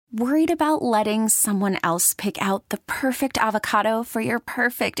Worried about letting someone else pick out the perfect avocado for your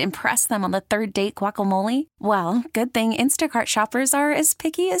perfect impress them on the third date guacamole? Well, good thing Instacart shoppers are as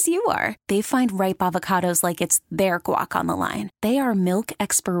picky as you are. They find ripe avocados like it's their guac on the line. They are milk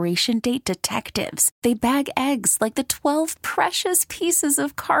expiration date detectives. They bag eggs like the 12 precious pieces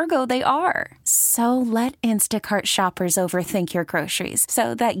of cargo they are. So let Instacart shoppers overthink your groceries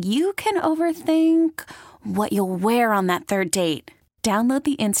so that you can overthink what you'll wear on that third date. Download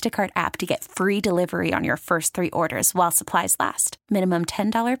the Instacart app to get free delivery on your first 3 orders while supplies last. Minimum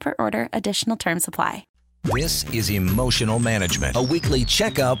 $10 per order. Additional terms apply. This is Emotional Management, a weekly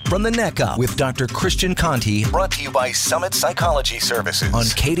checkup from the neck up with Dr. Christian Conte, brought to you by Summit Psychology Services on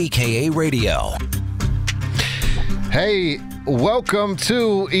KDKA Radio. Hey, welcome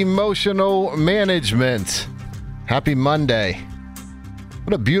to Emotional Management. Happy Monday.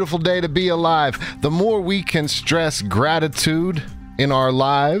 What a beautiful day to be alive. The more we can stress gratitude in our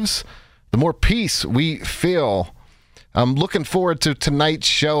lives, the more peace we feel. I'm looking forward to tonight's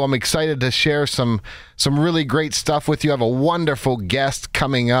show. I'm excited to share some really great stuff with you. I have a wonderful guest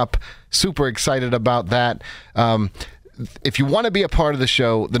coming up. Super excited about that. If you want to be a part of the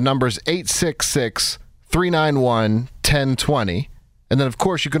show, the number is 866-391-1020. And then, of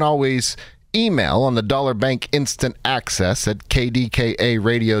course, you can always email on the Dollar Bank Instant Access at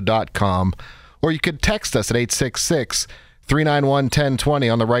kdkaradio.com, or you could text us at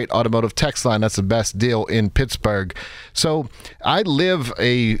 866-391-1020 on the right automotive text line. That's the best deal in Pittsburgh. So I live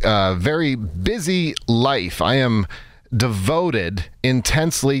a very busy life. I am devoted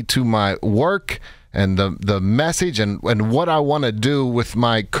intensely to my work and the message and what I want to do with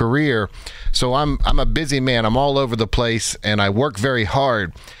my career. So I'm a busy man. I'm all over the place, and I work very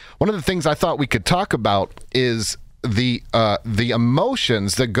hard. One of the things I thought we could talk about is the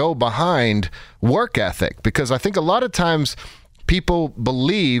emotions that go behind work ethic, because I think a lot of times people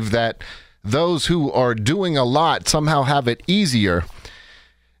believe that those who are doing a lot somehow have it easier.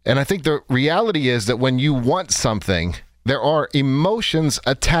 And I think the reality is that when you want something, there are emotions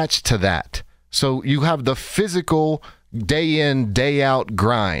attached to that. So you have the physical day in, day out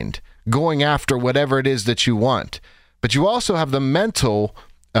grind, going after whatever it is that you want. But you also have the mental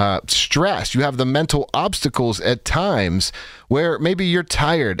stress. You have the mental obstacles at times where maybe you're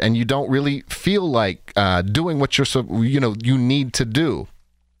tired and you don't really feel like doing what you need to do.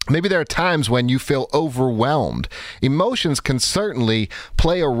 Maybe there are times when you feel overwhelmed. Emotions can certainly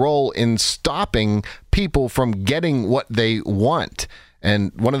play a role in stopping people from getting what they want.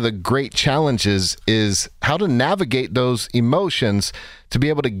 And one of the great challenges is how to navigate those emotions to be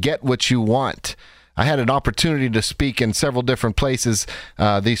able to get what you want. I had an opportunity to speak in several different places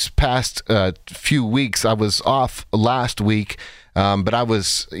these past few weeks. I was off last week, but I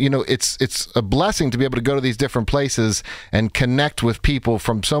was, it's a blessing to be able to go to these different places and connect with people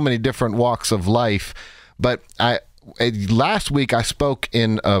from so many different walks of life. But last week I spoke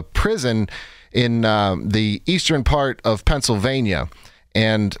in a prison in the eastern part of Pennsylvania,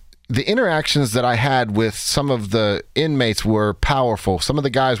 and the interactions that I had with some of the inmates were powerful. Some of the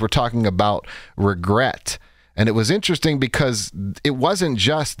guys were talking about regret. And it was interesting because it wasn't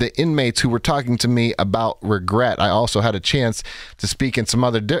just the inmates who were talking to me about regret. I also had a chance to speak in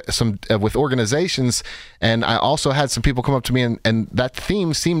with organizations, and I also had some people come up to me, and that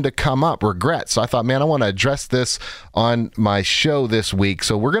theme seemed to come up, regret. So I thought, man, I want to address this on my show this week.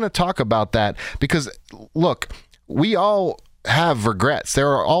 So we're going to talk about that because, look, we all have regrets. There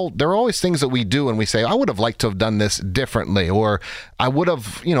are always things that we do and we say, I would have liked to have done this differently, or I would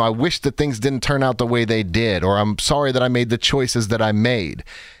have, I wish that things didn't turn out the way they did, or I'm sorry that I made the choices that I made.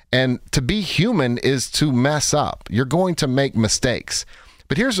 And to be human is to mess up. You're going to make mistakes.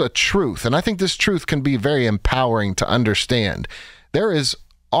 But here's a truth, and I think this truth can be very empowering to understand. There's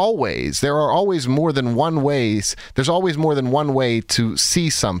always more than one way to see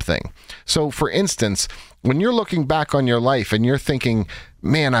something. So for instance, when you're looking back on your life and you're thinking,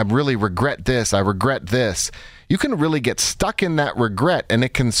 man, I really regret this, you can really get stuck in that regret, and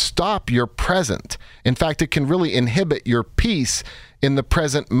it can stop your present. In fact, it can really inhibit your peace in the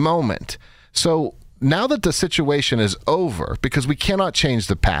present moment. So now that the situation is over, because we cannot change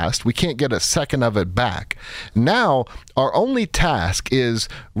the past, we can't get a second of it back. Now, our only task is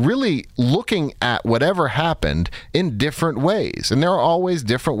really looking at whatever happened in different ways. And there are always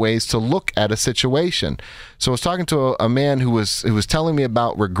different ways to look at a situation. So I was talking to a man who was telling me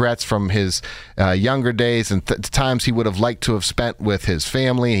about regrets from his younger days and times he would have liked to have spent with his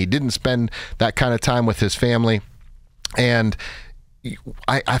family. He didn't spend that kind of time with his family. And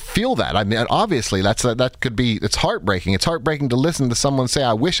I feel that. I mean, obviously, it's heartbreaking. It's heartbreaking to listen to someone say,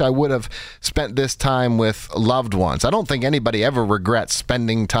 I wish I would have spent this time with loved ones. I don't think anybody ever regrets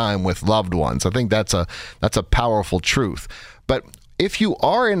spending time with loved ones. I think that's a powerful truth. But if you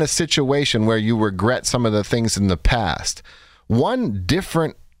are in a situation where you regret some of the things in the past, one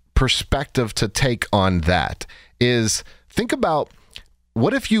different perspective to take on that is think about,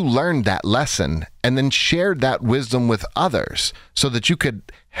 what if you learned that lesson and then shared that wisdom with others so that you could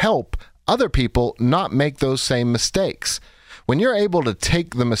help other people not make those same mistakes? When you're able to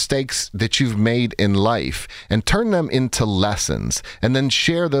take the mistakes that you've made in life and turn them into lessons and then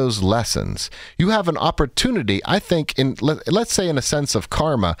share those lessons, you have an opportunity, I think, let's say in a sense of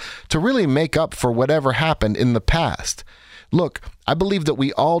karma, to really make up for whatever happened in the past. Look, I believe that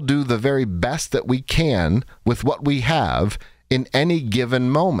we all do the very best that we can with what we have in any given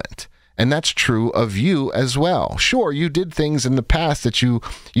moment. And that's true of you as well. Sure, you did things in the past that you're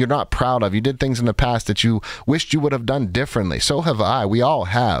not proud of. You did things in the past that you wished you would have done differently. So have I. We all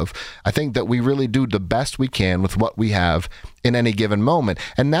have. I think that we really do the best we can with what we have in any given moment.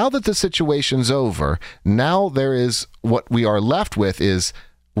 And now that the situation's over, now there is what we are left with is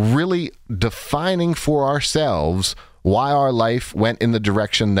really defining for ourselves why our life went in the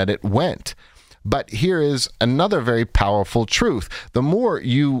direction that it went. But here is another very powerful truth. The more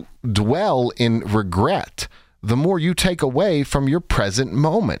you dwell in regret, the more you take away from your present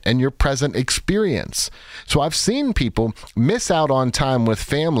moment and your present experience. So I've seen people miss out on time with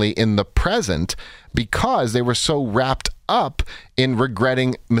family in the present because they were so wrapped up in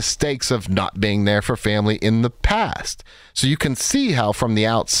regretting mistakes of not being there for family in the past. So you can see how from the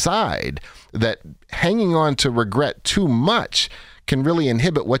outside that hanging on to regret too much can really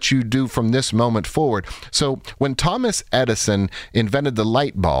inhibit what you do from this moment forward. So when Thomas Edison invented the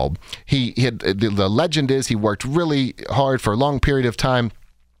light bulb, the legend is he worked really hard for a long period of time,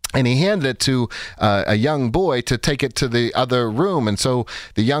 and he handed it to a young boy to take it to the other room. And so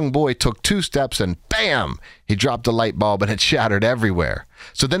the young boy took 2 steps and bam, he dropped the light bulb and it shattered everywhere.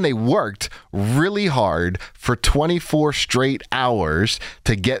 So then they worked really hard for 24 straight hours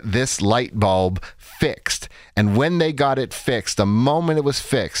to get this light bulb fixed. And when they got it fixed, the moment it was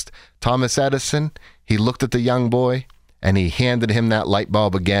fixed, Thomas Edison, he looked at the young boy and he handed him that light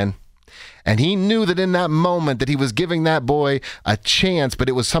bulb again. And he knew that in that moment that he was giving that boy a chance, but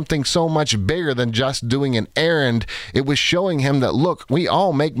it was something so much bigger than just doing an errand. It was showing him that, look, we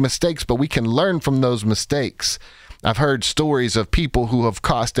all make mistakes, but we can learn from those mistakes. I've heard stories of people who have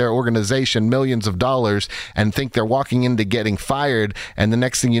cost their organization millions of dollars and think they're walking into getting fired. And the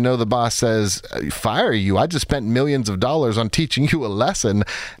next thing you know, the boss says, fire you. I just spent millions of dollars on teaching you a lesson.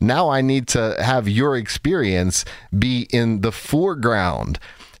 Now I need to have your experience be in the foreground.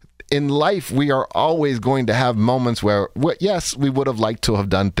 In life, we are always going to have moments where, yes, we would have liked to have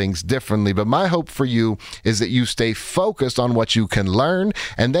done things differently. But my hope for you is that you stay focused on what you can learn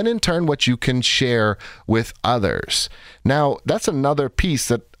and then in turn what you can share with others. Now, that's another piece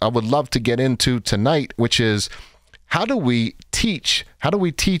that I would love to get into tonight, which is how do we teach? How do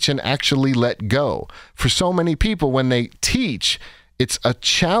we teach and actually let go? For so many people, when they teach, it's a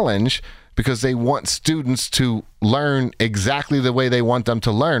challenge because they want students to learn exactly the way they want them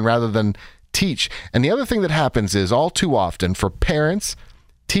to learn rather than teach. And the other thing that happens is all too often for parents,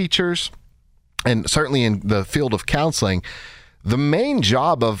 teachers, and certainly in the field of counseling, the main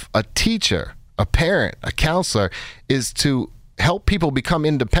job of a teacher, a parent, a counselor is to help people become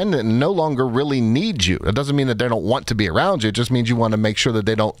independent and no longer really need you. It doesn't mean that they don't want to be around you. It just means you want to make sure that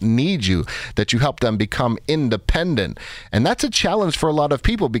they don't need you, that you help them become independent. And that's a challenge for a lot of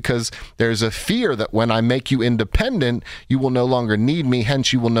people because there's a fear that when I make you independent, you will no longer need me,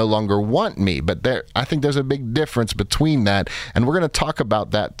 hence you will no longer want me. But I think there's a big difference between that, and we're going to talk about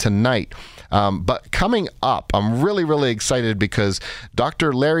that tonight. But coming up, I'm really, really excited because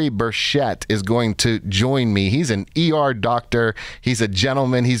Dr. Larry Burchett is going to join me. He's an ER doctor. He's a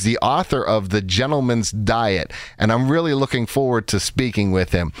gentleman. He's the author of The Gentleman's Diet, and I'm really looking forward to speaking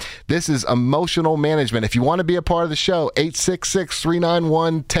with him. This is Emotional Management. If you want to be a part of the show,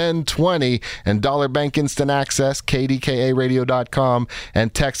 866-391-1020 and Dollar Bank Instant Access, kdkaradio.com,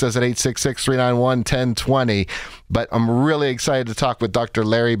 and text us at 866-391-1020. But I'm really excited to talk with Dr.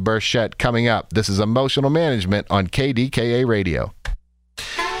 Larry Burchett coming up. This is Emotional Management on KDKA Radio.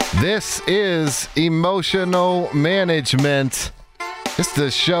 This is Emotional Management. It's the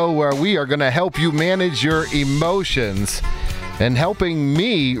show where we are going to help you manage your emotions. And helping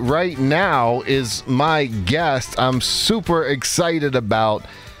me right now is my guest I'm super excited about,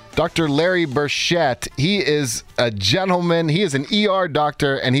 Dr. Larry Burchett. He is a gentleman. He is an ER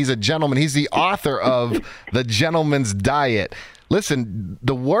doctor, and he's a gentleman. He's the author of The Gentleman's Diet. listen,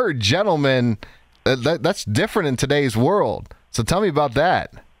 the word gentleman, that's different in today's world. So tell me about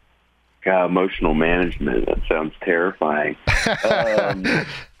that. God, emotional management. That sounds terrifying.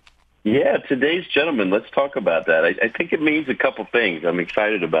 Yeah, today's gentleman. Let's talk about that. I think it means a couple things. I'm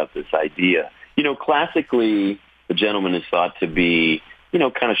excited about this idea. Classically, the gentleman is thought to be,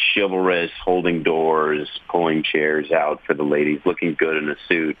 kind of chivalrous, holding doors, pulling chairs out for the ladies, looking good in a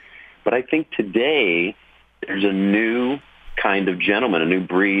suit. But I think today there's a new kind of gentleman, a new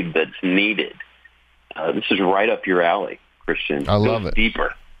breed that's needed. This is right up your alley, Christian. I love it.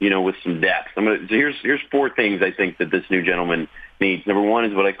 Deeper, with some depth. Here's 4 things I think that this new gentleman needs. Number 1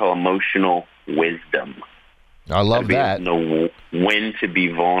 is what I call emotional wisdom. I love that. To know when to be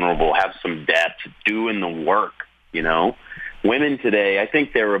vulnerable, have some depth, doing the work, Women today, I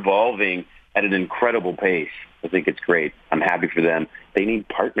think they're evolving at an incredible pace. I think it's great. I'm happy for them. They need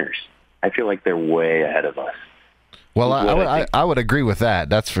partners. I feel like they're way ahead of us. Well, I would agree with that.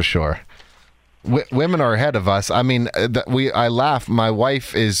 That's for sure. Women are ahead of us. I mean, I laugh. My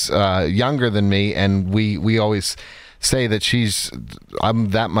wife is younger than me, and we always say that I'm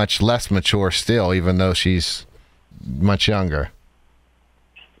that much less mature still, even though she's much younger.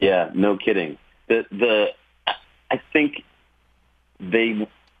 Yeah, no kidding. I think they,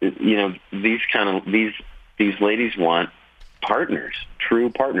 these ladies want partners, true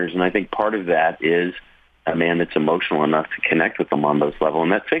partners, and I think part of that is a man that's emotional enough to connect with them on those levels,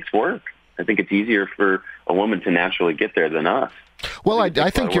 and that takes work. I think it's easier for a woman to naturally get there than us. Well,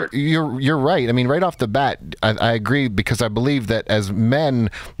 I think you're right. I mean, right off the bat, I agree, because I believe that as men,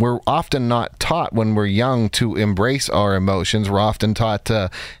 we're often not taught when we're young to embrace our emotions. We're often taught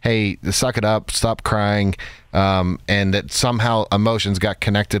to, hey, suck it up, stop crying, and that somehow emotions got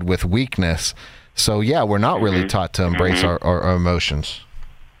connected with weakness. So, yeah, we're not really taught to embrace our emotions.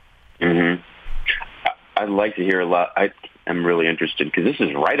 Mm-hmm. I'd like to hear a lot. I'm really interested because this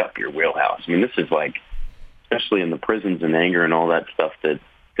is right up your wheelhouse. I mean, this is like, especially in the prisons and anger and all that stuff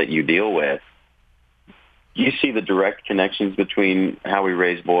that you deal with. You see the direct connections between how we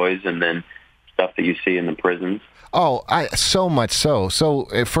raise boys and then stuff that you see in the prisons? Oh, so much so. So,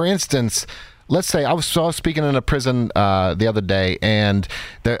 for instance, let's say I was speaking in a prison the other day, and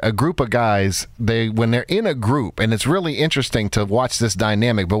a group of guys, when they're in a group, and it's really interesting to watch this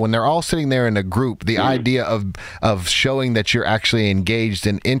dynamic, but when they're all sitting there in a group, the idea of showing that you're actually engaged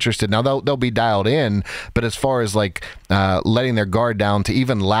and interested, now they'll be dialed in, but as far as like letting their guard down to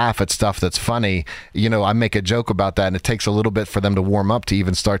even laugh at stuff that's funny, I make a joke about that, and it takes a little bit for them to warm up to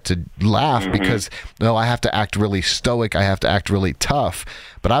even start to laugh, because I have to act really stoic, I have to act really tough.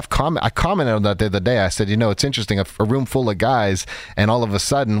 But I commented on that the other day. I said, it's interesting, a room full of guys, and all of a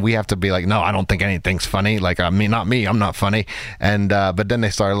sudden we have to be like, no, I don't think anything's funny. Like, I mean, not me, I'm not funny. And but then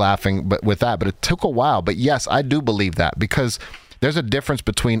they started laughing with that. But it took a while. But yes, I do believe that, because there's a difference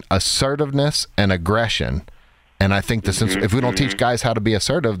between assertiveness and aggression. And I think that if we don't teach guys how to be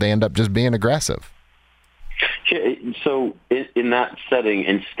assertive, they end up just being aggressive. So in that setting,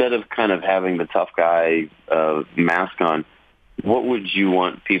 instead of kind of having the tough guy mask on, what would you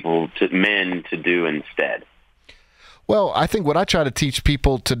want men to do instead? Well, I think what I try to teach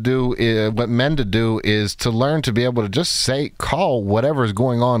people to do, what men to do, is to learn to be able to just call whatever is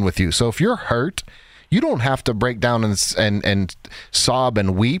going on with you. So if you're hurt, you don't have to break down and sob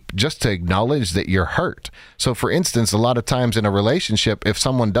and weep just to acknowledge that you're hurt. So, for instance, a lot of times in a relationship, if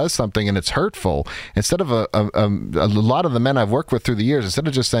someone does something and it's hurtful, instead of a lot of the men I've worked with through the years, instead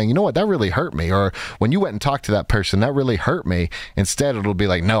of just saying, you know what, that really hurt me, or when you went and talked to that person, that really hurt me, instead it'll be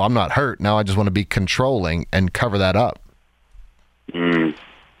like, no, I'm not hurt. Now I just want to be controlling and cover that up.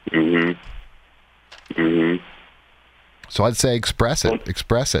 So I'd say express it.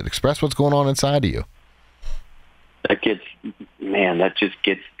 Express what's going on inside of you. That just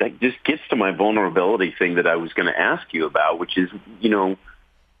gets to my vulnerability thing that I was going to ask you about, which is, when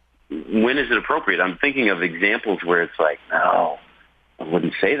is it appropriate? I'm thinking of examples where it's like, no, I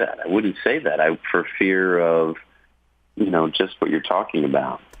wouldn't say that. For fear of, just what you're talking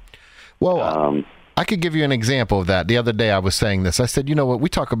about. Well, I could give you an example of that. The other day I was saying this. I said, you know what, we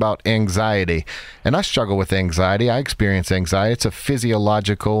talk about anxiety, and I struggle with anxiety. I experience anxiety. It's a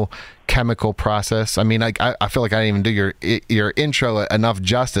physiological, chemical process. I mean, I feel like I didn't even do your intro enough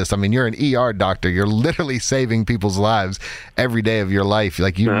justice. I mean, you're an ER doctor. You're literally saving people's lives every day of your life.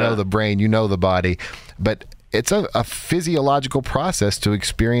 Like, know the brain, the body. But it's a physiological process to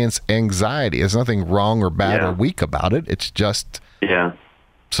experience anxiety. There's nothing wrong or bad or weak about it. It's just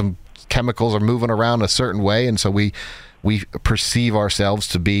some chemicals are moving around a certain way, and so we perceive ourselves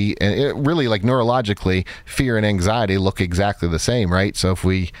to be, and it really, like, neurologically, fear and anxiety look exactly the same, right? So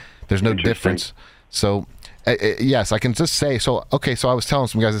there's no difference. So yes, I can just say, so I was telling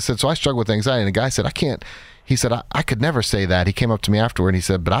some guys, I said, so I struggle with anxiety, and the guy said, I can't. He said, I could never say that. He came up to me afterward, and he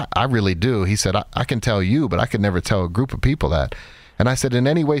said, but I really do. He said, I can tell you, but I could never tell a group of people that. And I said, in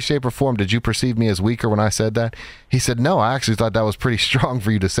any way, shape, or form, did you perceive me as weaker when I said that? He said, no, I actually thought that was pretty strong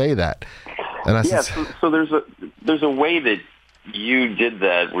for you to say that. And I said, so there's a way that you did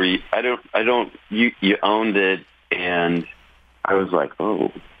that where you owned it, and I was like,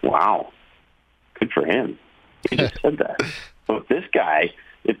 oh, wow, good for him. He just said that. So if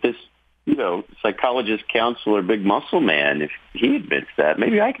this psychologist, counselor, big muscle man, if he admits that,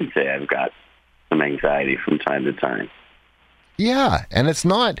 maybe I can say I've got some anxiety from time to time. Yeah, and it's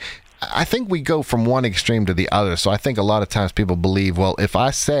not, I think we go from one extreme to the other. So I think a lot of times people believe, well, if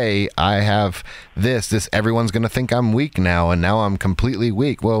I say I have this, everyone's going to think I'm weak now, and now I'm completely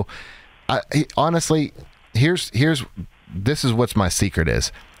weak. Well, honestly, this is what my secret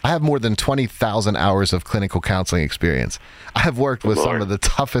is. I have more than 20,000 hours of clinical counseling experience. I have worked with some of the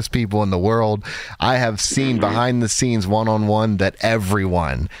toughest people in the world. I have seen behind the scenes one-on-one that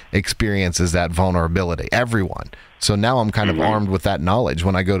everyone experiences that vulnerability. Everyone. So now I'm kind of armed with that knowledge.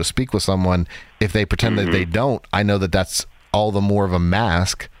 When I go to speak with someone, if they pretend that they don't, I know that that's all the more of a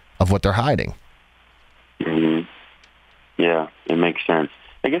mask of what they're hiding. Mm-hmm. Yeah, it makes sense.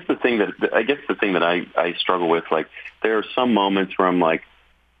 I guess the thing that I struggle with, like, there are some moments where I'm like,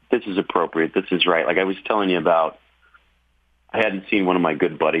 this is appropriate, this is right. Like I was telling you about, I hadn't seen one of my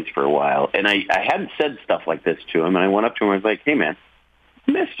good buddies for a while, and I hadn't said stuff like this to him, and I went up to him and I was like, hey, man,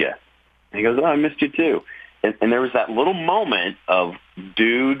 I missed you. And he goes, oh, I missed you too. And there was that little moment of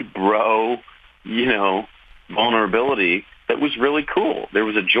dude, bro, vulnerability that was really cool. There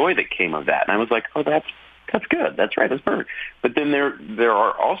was a joy that came of that. And I was like, oh, that's good. That's right. That's perfect. But then there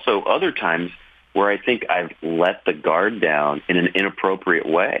are also other times where I think I've let the guard down in an inappropriate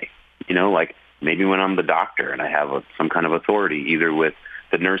way. Like maybe when I'm the doctor and I have some kind of authority, either with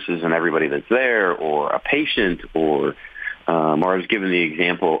the nurses and everybody that's there, or a patient, or I was given the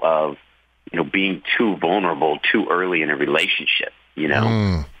example of, being too vulnerable too early in a relationship,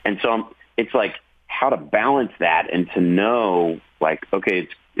 And so it's like how to balance that and to know, like, okay,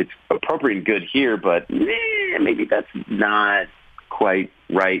 it's appropriate and good here, but maybe that's not quite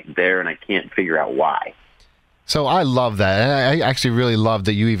right there, and I can't figure out why. So I love that, and I actually really love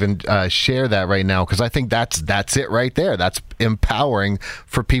that you even share that right now, because I think that's it right there. That's empowering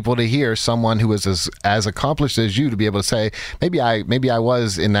for people to hear someone who is as accomplished as you to be able to say, maybe I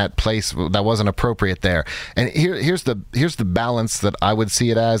was in that place that wasn't appropriate there. And here's the balance that I would see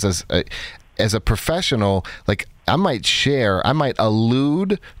it as a professional. Like, I might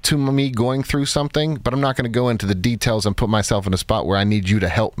allude to me going through something, but I'm not going to go into the details and put myself in a spot where I need you to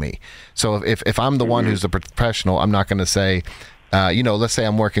help me. So if I'm the one who's the professional, I'm not going to say, let's say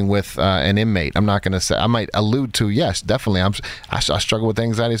I'm working with an inmate. I'm not going to say, I might allude to, yes, definitely, I struggle with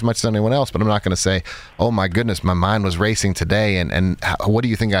anxiety as much as anyone else, but I'm not going to say, oh my goodness, my mind was racing today, and what do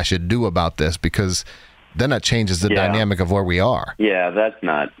you think I should do about this? Because then that changes the dynamic of where we are. That's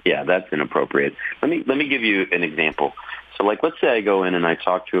inappropriate. Let me give you an example. So, like, let's say I go in and I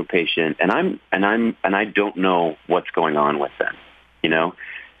talk to a patient, and I don't know what's going on with them,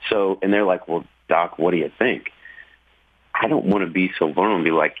 So, and they're like, well, doc, what do you think? I don't want to be so vulnerable and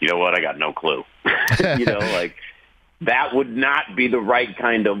be like, you know what, I got no clue. Like, that would not be the right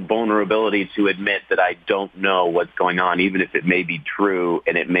kind of vulnerability to admit that I don't know what's going on, even if it may be true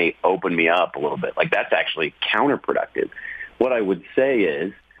and it may open me up a little bit. Like, that's actually counterproductive. What I would say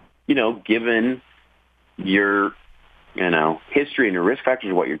is, given your, history and your risk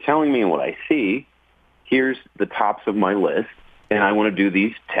factors, what you're telling me and what I see, here's the tops of my list, and I want to do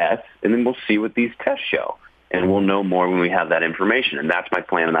these tests, and then we'll see what these tests show. And we'll know more when we have that information. And that's my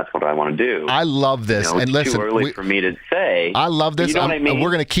plan, and that's what I want to do. I love this. It's and listen, too early for me to say. I love this. You know what I mean? We're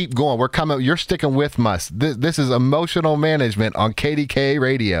going to keep going. We're coming. You're sticking with us. This is Emotional Management on KDKA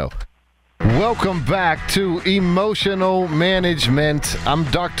Radio. Welcome back to Emotional Management. I'm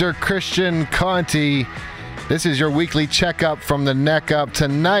Dr. Christian Conte. This is your weekly checkup from the neck up.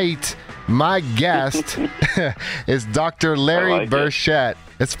 Tonight, my guest is Dr. Larry Burchett.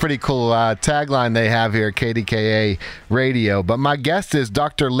 It's a pretty cool tagline they have here at KDKA Radio. But my guest is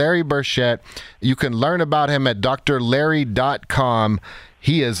Dr. Larry Burchett. You can learn about him at drlarry.com.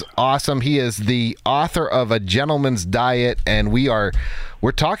 He is awesome. He is the author of A Gentleman's Diet, and we're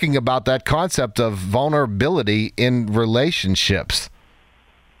talking about that concept of vulnerability in relationships.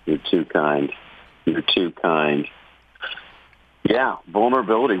 You're too kind. You're too kind. Yeah,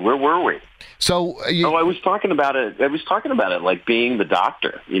 vulnerability. Where were we? So I was talking about it. Like being the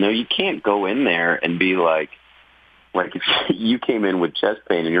doctor. You can't go in there and be like if you came in with chest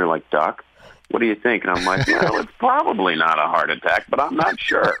pain and you're like, doc, what do you think? And I'm like, well, it's probably not a heart attack, but I'm not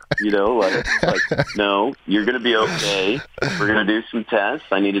sure. Like no, you're going to be okay. We're going to do some tests.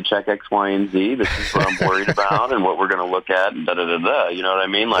 I need to check X, Y, and Z. This is what I'm worried about and what we're going to look at, and da-da-da-da. You know what I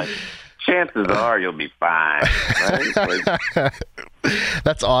mean? Like, chances are you'll be fine, right? Like,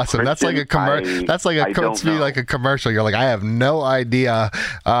 that's awesome. That's like a commercial. That's like a commercial. You're like, I have no idea,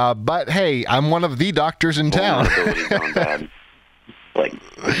 but hey, I'm one of the doctors in town. Gone bad. Like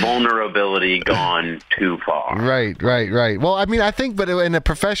vulnerability gone too far. Right. Well, I mean, I think, but in a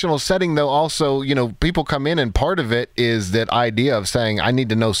professional setting, though, also, people come in, and part of it is that idea of saying, I need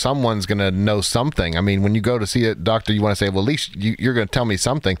to know someone's going to know something. I mean, when you go to see a doctor, you want to say, well, at least you're going to tell me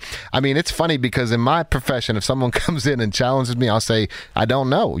something. I mean, it's funny because in my profession, if someone comes in and challenges me, I'll say, I don't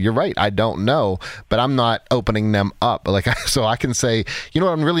know. You're right. I don't know, but I'm not opening them up. So I can say,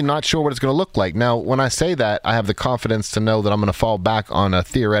 I'm really not sure what it's going to look like. Now, when I say that, I have the confidence to know that I'm going to fall back on a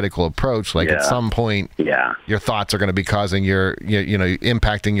theoretical approach. At some point, your thoughts are going to be causing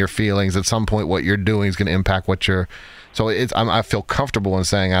impacting your feelings. At some point, what you're doing is going to impact what you're. So I feel comfortable in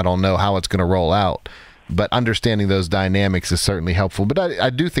saying I don't know how it's going to roll out, but understanding those dynamics is certainly helpful. But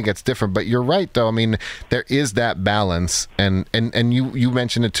I do think it's different. But you're right, though. I mean, there is that balance, and you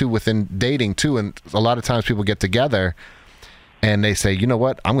mentioned it too within dating too. And a lot of times people get together and they say, you know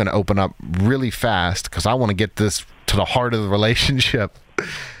what, I'm going to open up really fast because I want to get this to the heart of the relationship.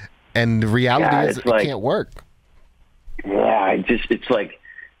 And the reality is it can't work. Yeah, it's like,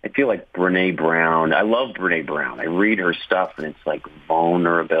 I feel like Brene Brown. I love Brene Brown. I read her stuff, and it's like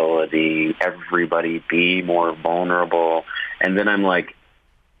vulnerability, everybody be more vulnerable. And then I'm like,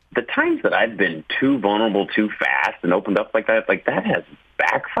 the times that I've been too vulnerable too fast and opened up like that has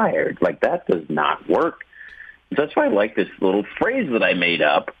backfired. Like, that does not work. So that's why I like this little phrase that I made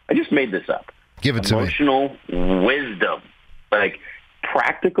up. I just made this up. Give it to me. Emotional wisdom. Like,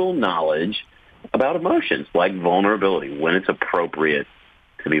 practical knowledge about emotions, like vulnerability, when it's appropriate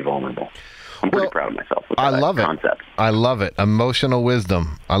to be vulnerable. I'm pretty proud of myself with that concept. I love it. Emotional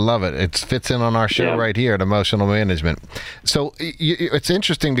wisdom. I love it. It fits in on our show right here at Emotional Management. So it's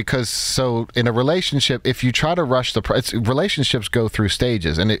interesting because in a relationship, if you try to rush relationships go through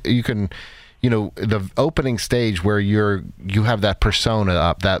stages, and you can, the opening stage where you have that persona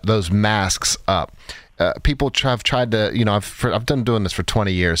up, those masks up. People have tried to, I've done doing this for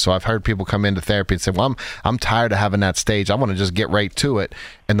 20 years, so I've heard people come into therapy and say, well, I'm tired of having that stage. I want to just get right to it.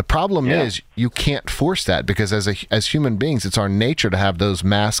 And the problem is you can't force that, because as human beings, it's our nature to have those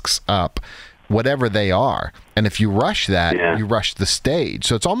masks up, whatever they are. And if you rush that, you rush the stage.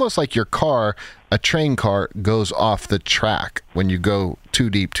 So it's almost like your car, a train car, goes off the track when you go too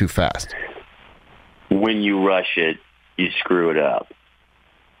deep, too fast. When you rush it, you screw it up.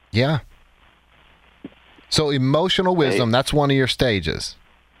 Yeah. So emotional wisdom, that's one of your stages.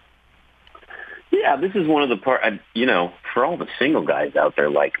 Yeah, this is one of the for all the single guys out there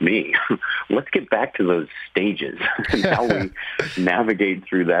like me, let's get back to those stages and how we navigate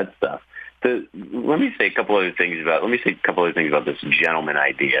through that stuff. Let me say a couple other things about this gentleman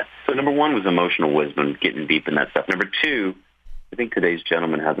idea. So number one was emotional wisdom, getting deep in that stuff. Number two, I think today's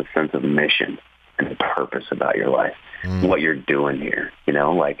gentleman has a sense of mission and purpose about your life, what you're doing here.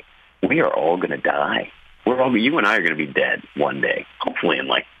 Like, we are all going to die. You and I are going to be dead one day, hopefully in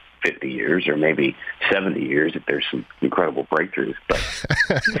like 50 years or maybe 70 years if there's some incredible breakthroughs. But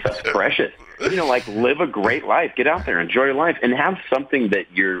that's precious. Live a great life. Get out there, enjoy your life, and have something that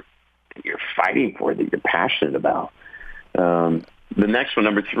you're fighting for, that you're passionate about. The next one,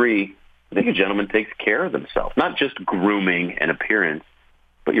 number three, I think a gentleman takes care of themselves, not just grooming and appearance,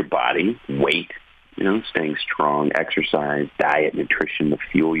 but your body, weight, staying strong, exercise, diet, nutrition, the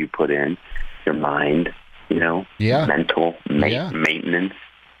fuel you put in, your mind, mental maintenance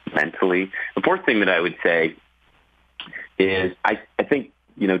mentally. The fourth thing that I would say is I think,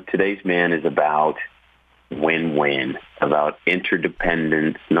 today's man is about win-win, about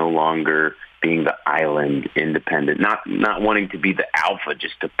interdependence, no longer being the island independent, not wanting to be the alpha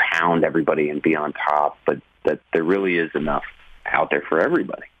just to pound everybody and be on top, but that there really is enough out there for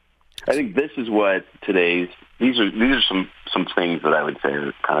everybody. I think this is what these are some things that I would say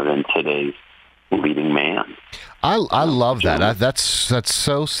are kind of in today's leading man. I love that. That's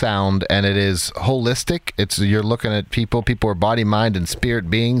so sound, and it is holistic. You're looking at people are body, mind, and spirit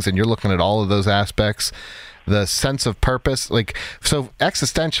beings, and you're looking at all of those aspects. The sense of purpose, so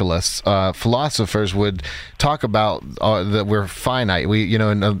existentialists, philosophers would talk about that we're finite.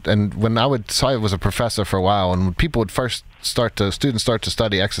 And when I was a professor for a while, and when people would students start to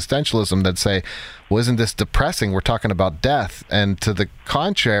study existentialism, they'd say, well, isn't this depressing? We're talking about death. And to the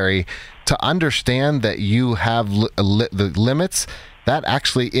contrary, to understand that you have the limits that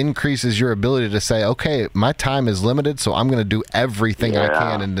actually increases your ability to say, okay, my time is limited, so I'm going to do everything I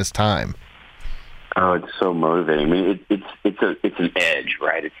can in this time. Oh, it's so motivating. I mean, it's an edge,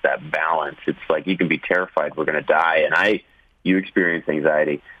 right? It's that balance. It's like you can be terrified we're going to die, and you experience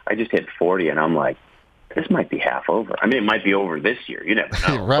anxiety. I just hit 40, and I'm like, this might be half over. I mean, it might be over this year. You never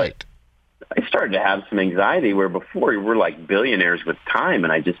know. Right. But I started to have some anxiety where before we're like billionaires with time,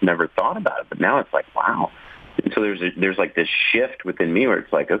 and I just never thought about it. But now it's like, wow. And so there's like this shift within me where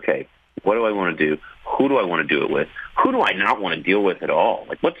it's like, okay, what do I want to do? Who do I want to do it with? Who do I not want to deal with at all?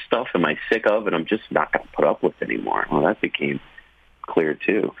 Like, what stuff am I sick of and I'm just not going to put up with anymore? Well, that became clear,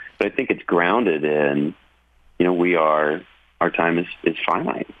 too. But I think it's grounded in, our time is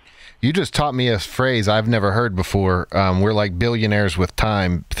finite. You just taught me a phrase I've never heard before. We're like billionaires with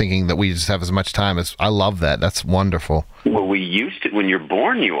time, thinking that we just have as much time as. I love that. That's wonderful. Well, we used to. When you're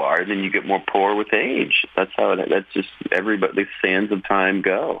born, you are. Then you get more poor with age. That's how. That's just everybody. The sands of time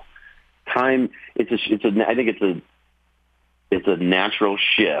go. Time. I think it's a natural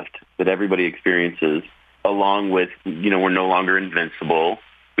shift that everybody experiences. Along with, we're no longer invincible.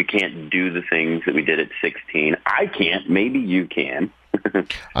 We can't do the things that we did at 16. I can't. Maybe you can.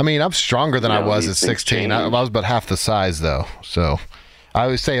 I mean, I'm stronger than I was at 16. I was about half the size, though. So I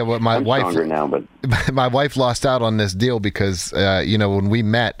always say what my wife. Stronger now, but my wife lost out on this deal because when we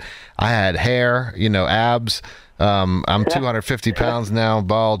met, I had hair, abs. I'm 250 pounds now,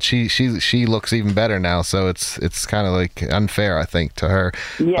 bald. She looks even better now, so it's kind of like unfair, I think, to her.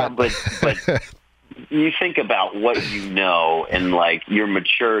 Yeah, but you think about what you know, and like your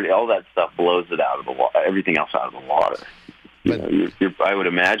maturity, all that stuff blows it out of the water. Everything else out of the water. I would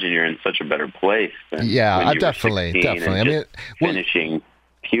imagine you're in such a better place. Than when definitely. I mean, finishing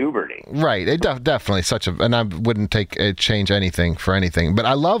puberty. Right. It definitely and I wouldn't change anything for anything. But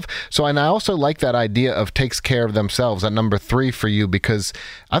I also like that idea of takes care of themselves at number 3 for you, because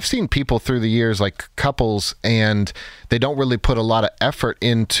I've seen people through the years, like couples, and they don't really put a lot of effort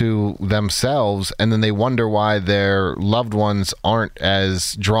into themselves, and then they wonder why their loved ones aren't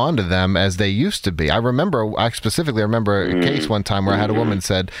as drawn to them as they used to be. I specifically remember a case one time where I had a woman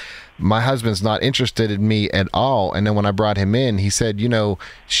said, my husband's not interested in me at all. And then when I brought him in, he said,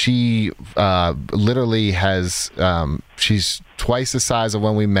 she literally has, she's twice the size of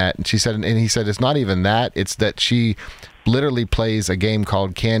when we met. And he said, it's not even that. It's that she literally plays a game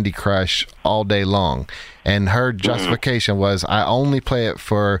called Candy Crush all day long. And her justification was, I only play it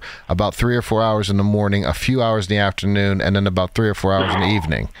for about 3 or 4 hours in the morning, a few hours in the afternoon, and then about 3 or 4 hours in the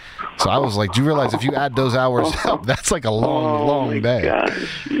evening. So I was like, do you realize if you add those hours up, that's like a long day.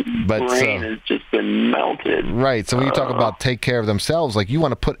 Gosh. But brain has just been melted. Right. So when you talk about take care of themselves, like you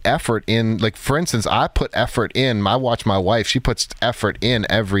want to put effort in. Like, for instance, I put effort in. I watch my wife. She puts effort in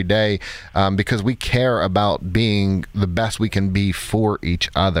every day because we care about being the best we can be for each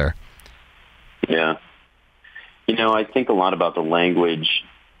other. Yeah. I think a lot about the language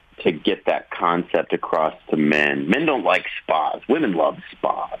to get that concept across to men. Men don't like spas. Women love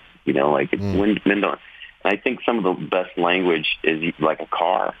spas. Men don't. And I think some of the best language is like a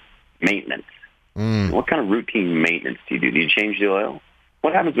car maintenance. What kind of routine maintenance do you do? Do you change the oil?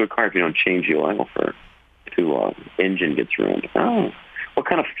 What happens to a car if you don't change the oil for too long? Engine gets ruined. Oh, what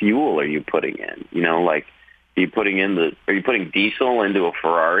kind of fuel are you putting in? Are you putting diesel into a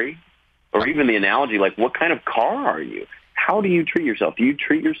Ferrari? Or even the analogy, like, what kind of car are you? How do you treat yourself? Do you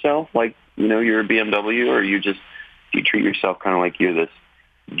treat yourself like, you're a BMW, or do you treat yourself kind of like you're this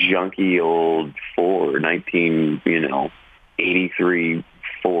junky old Ford, 1983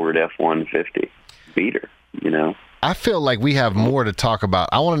 Ford F-150 beater, I feel like we have more to talk about.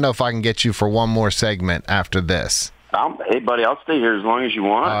 I want to know if I can get you for one more segment after this. Hey, buddy, I'll stay here as long as you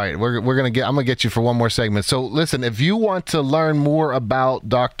want. All right, I'm gonna get you for one more segment. So, listen, if you want to learn more about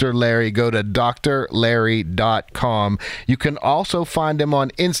Dr. Larry, go to drlarry.com. You can also find him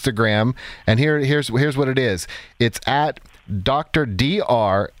on Instagram, and here's what it is. It's at Dr. Larry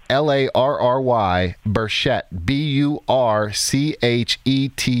Burchett, Burchettt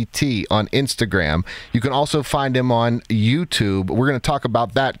on Instagram. You can also find him on YouTube. We're going to talk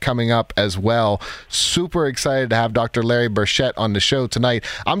about that coming up as well. Super excited to have Dr. Larry Burchett on the show tonight.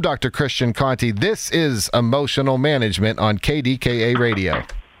 I'm Dr. Christian Conte. This is Emotional Management on KDKA Radio.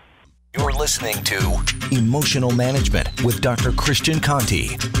 You're listening to Emotional Management with Dr. Christian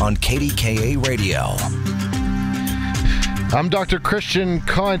Conte on KDKA Radio. I'm Dr. Christian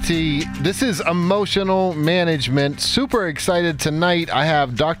Conte. This is Emotional Management. Super excited tonight. I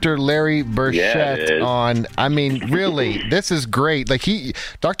have Dr. Larry Burchett on. I mean, really, this is great. Like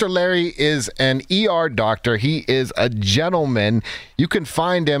Dr. Larry is an ER doctor. He is a gentleman. You can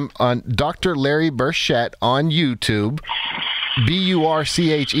find him on Dr. Larry Burchett on YouTube.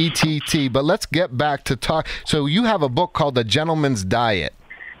 Burchett. But let's get back to talk. So you have a book called The Gentleman's Diet.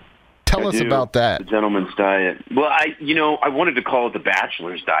 Tell us about that. The Gentleman's Diet. Well, I wanted to call it the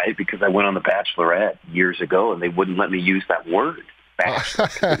Bachelor's Diet because I went on the Bachelorette years ago and they wouldn't let me use that word. Bachelor.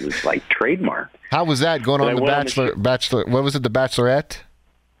 It was like trademark. How was that going on the Bachelor? What was it, the Bachelorette?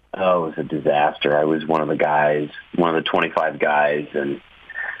 Oh, it was a disaster. I was one of the guys, one of the 25 guys, and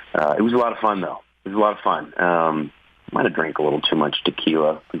it was a lot of fun, though. It was a lot of fun. Might have drank a little too much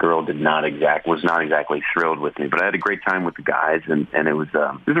tequila. The girl was not exactly thrilled with me, but I had a great time with the guys, and it was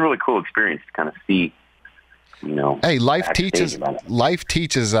a really cool experience to kind of see, Hey, life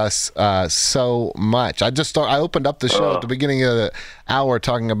teaches us so much. I opened up the show at the beginning of the hour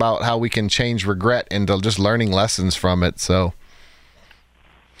talking about how we can change regret into just learning lessons from it. So,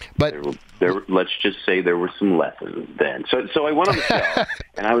 but let's just say there were some lessons then. So I went on the show,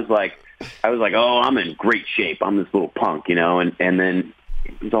 and I was like, oh, I'm in great shape. I'm this little punk, and then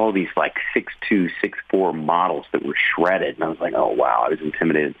it was all these like 6'2", 6'4" models that were shredded, and I was like, oh wow, I was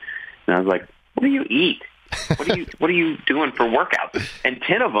intimidated, and I was like, what do you eat? What are you doing for workouts? And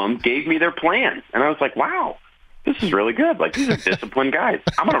 10 of them gave me their plans, and I was like, wow, this is really good. Like, these are disciplined guys.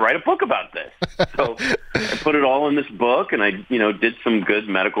 I'm going to write a book about this. So I put it all in this book, and I, did some good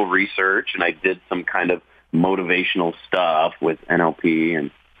medical research, and I did some kind of motivational stuff with NLP,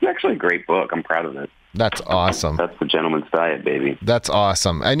 and it's actually a great book. I'm proud of it. That's awesome. That's the Gentleman's Diet, baby. That's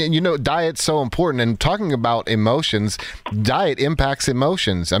awesome. And, diet's so important. And talking about emotions, diet impacts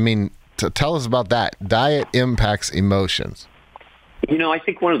emotions. I mean, tell us about that. Diet impacts emotions. I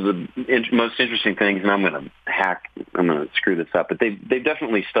think one of the most interesting things, and I'm going to screw this up, but they've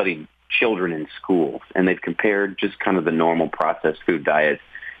definitely studied children in schools, and they've compared just kind of the normal processed food diets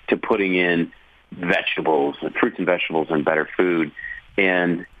to putting in vegetables, fruits and vegetables, and better food.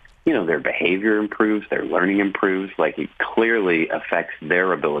 And, their behavior improves, their learning improves. Like, it clearly affects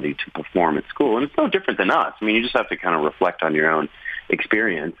their ability to perform at school. And it's no different than us. I mean, you just have to kind of reflect on your own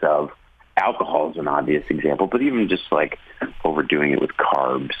experience of alcohol is an obvious example, but even just like overdoing it with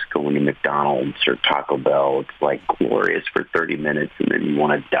carbs, going to McDonald's or Taco Bell, it's like glorious for 30 minutes and then you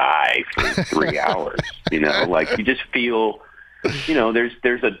want to die for 3 hours. Like you just feel,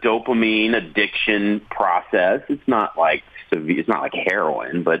 there's a dopamine addiction process. It's not like severe, it's not like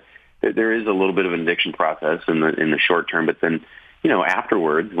heroin, but there is a little bit of an addiction process in the short term. But then,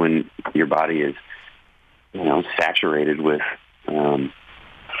 afterwards, when your body is, saturated with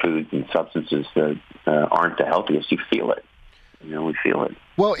foods and substances that aren't the healthiest, you feel it. We feel it.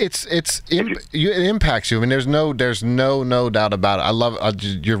 Well, it impacts you. I mean, there's no doubt about it. I love.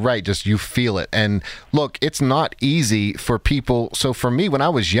 You're right. Just you feel it. And look, it's not easy for people. So for me, when I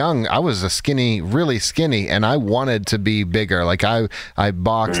was young, I was really skinny, and I wanted to be bigger. Like I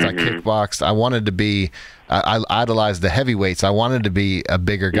boxed, I kickboxed. I wanted to be. I idolized the heavyweights. I wanted to be a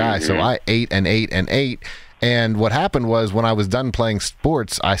bigger guy. So I ate and ate and ate. And what happened was when I was done playing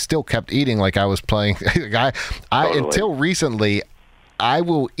sports, I still kept eating like I was playing. Totally. Until recently, I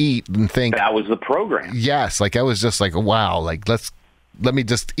will eat and think that was the program. Yes, like I was just like, wow, like let me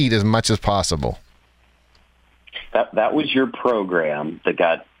just eat as much as possible. That was your program that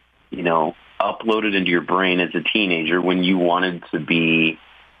got uploaded into your brain as a teenager when you wanted to be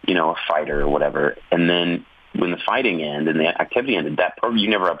a fighter or whatever. And then when the fighting ended and the activity ended, that program,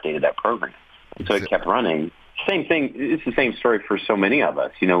 you never updated that program. So it kept running. Same thing. It's the same story for so many of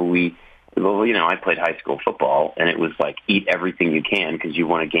us. I played high school football, and it was like eat everything you can because you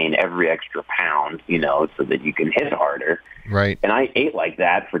want to gain every extra pound, so that you can hit harder. Right. And I ate like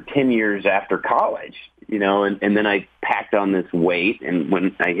that for 10 years after college, and then I packed on this weight. And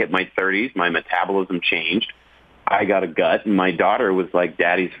when I hit my 30s, my metabolism changed. I got a gut, and my daughter was like,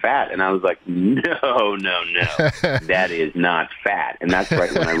 "Daddy's fat," and I was like, "No, that is not fat." And that's right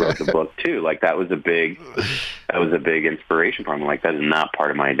when I wrote the book too. Like that was a big inspiration for me. Like that is not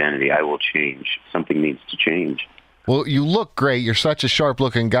part of my identity. I will change. Something needs to change. Well, you look great. You're such a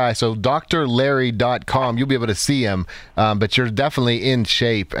sharp-looking guy. So drlarry.com, you'll be able to see him, but you're definitely in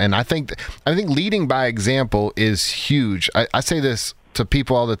shape. And I think leading by example is huge. I say this to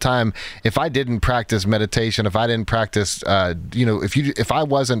people all the time. If I didn't practice meditation, if I didn't practice, if I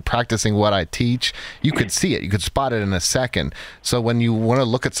wasn't practicing what I teach, you could see it. You could spot it in a second. So when you want to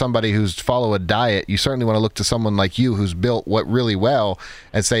look at somebody who's follow a diet, you certainly want to look to someone like you who's built what really well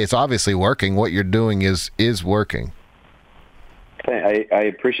and say it's obviously working. What you're doing is working. I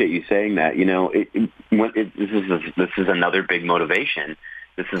appreciate you saying that. This is another big motivation.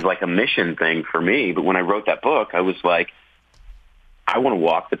 This is like a mission thing for me. But when I wrote that book, I was like, I want to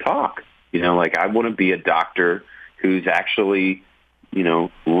walk the talk. I want to be a doctor who's actually,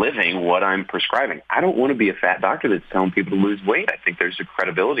 living what I'm prescribing. I don't want to be a fat doctor that's telling people to lose weight. I think there's a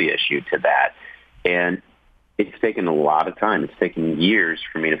credibility issue to that. And it's taken a lot of time. It's taken years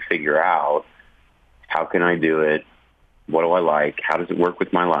for me to figure out, how can I do it? What do I like? How does it work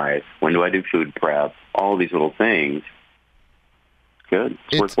with my life? When do I do food prep? All of these little things. Good.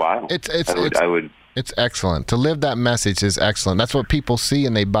 It's worthwhile. It's excellent. To live that message is excellent. That's what people see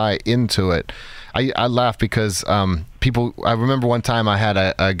and they buy into it. I laugh because people. I remember one time I had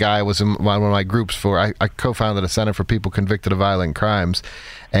a guy was in one of my groups I co-founded a Center for People Convicted of Violent Crimes,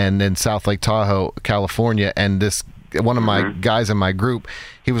 and in South Lake Tahoe, California, and one of my guys in my group,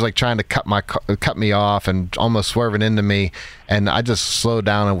 he was like trying to cut me off and almost swerving into me, and I just slowed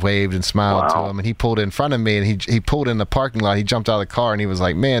down and waved and smiled to him, and he pulled in front of me, and he pulled in the parking lot. He jumped out of the car and he was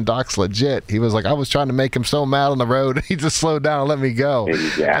like, "Man, Doc's legit." He was like, "I was trying to make him so mad on the road, he just slowed down and let me go."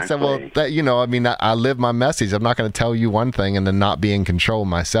 Exactly. I said, "Well, I live my message. I'm not going to tell you one thing and then not be in control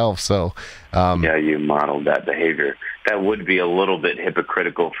myself." So, you modeled that behavior. That would be a little bit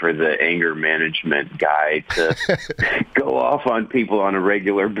hypocritical for the anger management guy to go off on people on a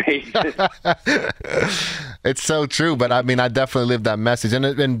regular basis. It's so true, but I definitely live that message,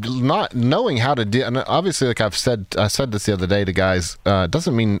 and not knowing how to deal. And obviously, like I said this the other day to guys.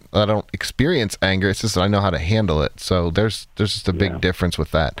 Doesn't mean I don't experience anger. It's just that I know how to handle it. So there's just a big difference with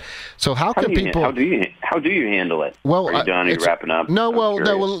that. So how do you handle it? Well, are you done? Are you wrapping up? No.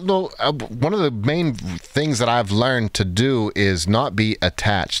 One of the main things that I've learned to do is not be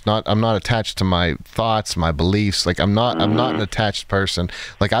attached. I'm not attached to my thoughts, my beliefs. Like I'm not an attached person.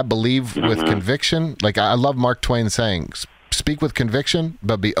 Like I believe with conviction. Like I love Mark Twain saying, "Speak with conviction,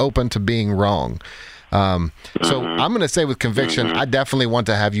 but be open to being wrong." So I'm going to say with conviction, I definitely want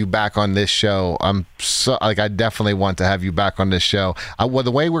to have you back on this show. I definitely want to have you back on this show.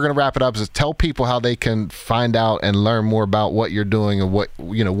 The way we're going to wrap it up is tell people how they can find out and learn more about what you're doing and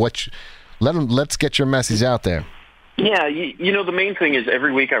let's get your message out there. Yeah, the main thing is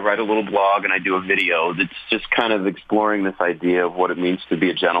every week I write a little blog and I do a video that's just kind of exploring this idea of what it means to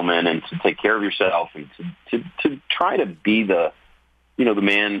be a gentleman and to take care of yourself and to try to be the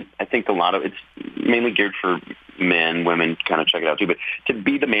man. I think it's mainly geared for men, women kind of check it out too, but to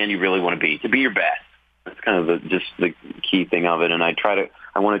be the man you really want to be your best. That's kind of just the key thing of it. And I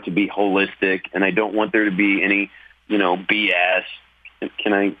want it to be holistic, and I don't want there to be any, BS.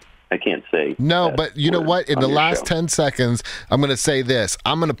 I can't say. No, but you know what? In the last 10 seconds, I'm going to say this.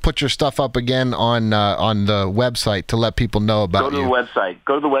 I'm going to put your stuff up again on the website to let people know about you.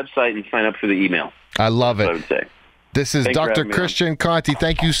 Go to the website and sign up for the email. I love it. That's what I would say. This is Dr. Christian Conte.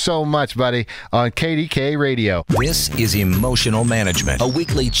 Thank you so much, buddy, on KDKA Radio. This is Emotional Management, a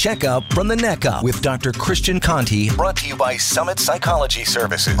weekly checkup from the neck up with Dr. Christian Conte, brought to you by Summit Psychology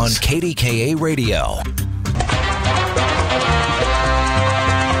Services on KDKA Radio.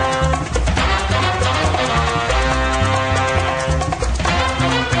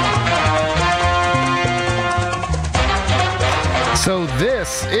 So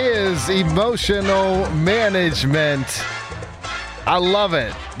this is Emotional Management. I love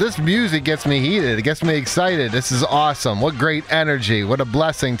it. This music gets me heated. It gets me excited. This is awesome. What great energy. What a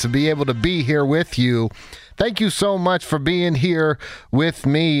blessing to be able to be here with you. Thank you so much for being here with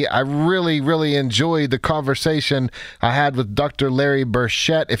me. I really, really enjoyed the conversation I had with Dr. Larry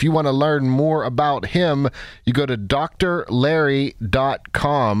Burchett. If you want to learn more about him, you go to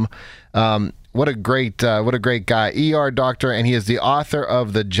drlarry.com. What a great guy, ER doctor, and he is the author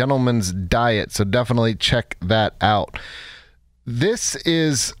of The Gentleman's Diet. So definitely check that out.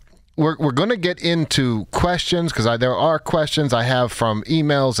 We're going to get into questions because there are questions I have from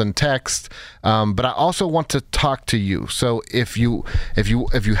emails and text, but I also want to talk to you. So if you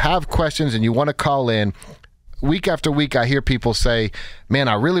have questions and you want to call in. Week after week, I hear people say, "Man,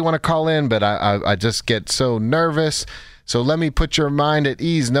 I really want to call in, but I just get so nervous." So let me put your mind at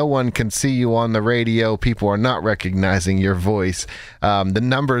ease. No one can see you on the radio. People are not recognizing your voice. The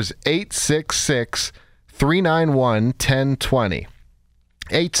number is 866-391-1020.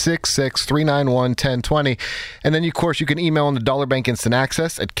 866-391-1020. And then, of course, you can email on the Dollar Bank Instant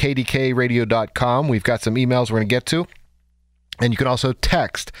Access at kdkradio.com. We've got some emails we're going to get to. And you can also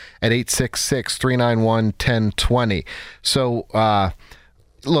text at 866-391-1020. So,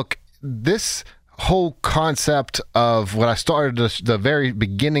 look, this whole concept of what I started the very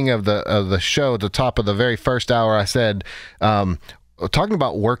beginning of the show, the top of the very first hour, I said, talking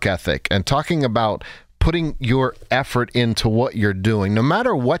about work ethic and talking about putting your effort into what you're doing. No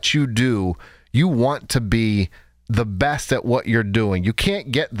matter what you do, you want to be the best at what you're doing. You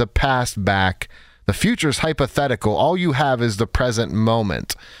can't get the past back. The future is hypothetical. All you have is the present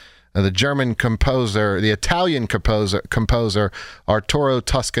moment. The Italian composer Arturo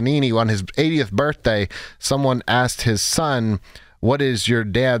Toscanini, on his 80th birthday, someone asked his son, "What is your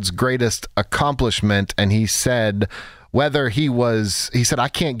dad's greatest accomplishment?" And he said, he said, "I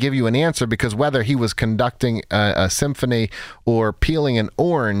can't give you an answer, because whether he was conducting a symphony or peeling an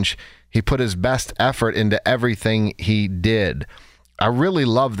orange, he put his best effort into everything he did." I really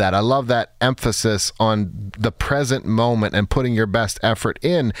love that. I love that emphasis on the present moment and putting your best effort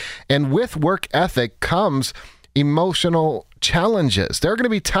in. And with work ethic comes emotional challenges. There are going to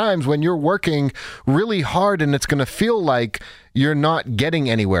be times when you're working really hard and it's going to feel like you're not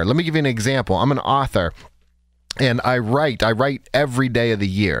getting anywhere. Let me give you an example. I'm an author. And I write every day of the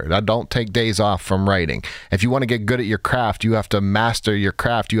year. I don't take days off from writing. If you want to get good at your craft, you have to master your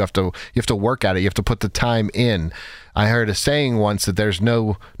craft. You have to work at it. You have to put the time in. I heard a saying once that there's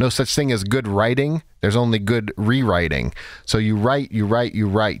no such thing as good writing. There's only good rewriting. So you write.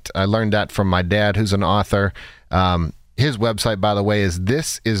 I learned that from my dad, who's an author. His website, by the way, is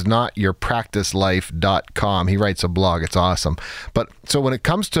thisisnotyourpracticelife.com. He writes a blog. It's awesome. But so when it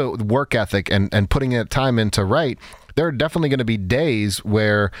comes to work ethic and putting that time in to write, there are definitely going to be days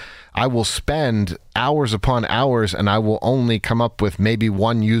where I will spend hours upon hours and I will only come up with maybe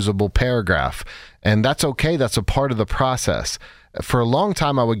one usable paragraph. And that's okay. That's a part of the process. For a long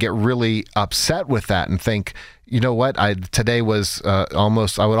time, I would get really upset with that and think, you know what? Today was I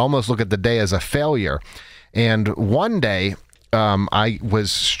would almost look at the day as a failure. And one day, I was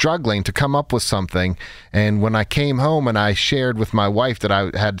struggling to come up with something, and when I came home and I shared with my wife that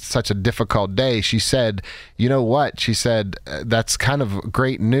I had such a difficult day, she said, "You know what?" She said, "That's kind of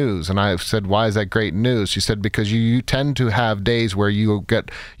great news." And I said, "Why is that great news?" She said, "Because you tend to have days where you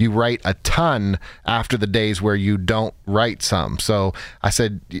write a ton after the days where you don't write some." So I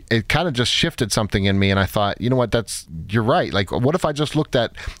said, it kind of just shifted something in me, and I thought, you know what, you're right. Like, what if I just looked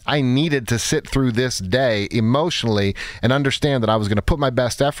at, I needed to sit through this day emotionally and understand that I was going to put my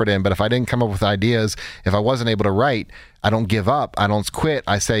best effort in, but if I didn't come up with ideas, if I wasn't able to write, I don't give up. I don't quit.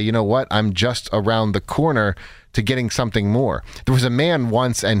 I say, you know what? I'm just around the corner to getting something more. There was a man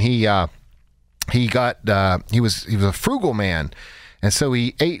once, and he was a frugal man. And so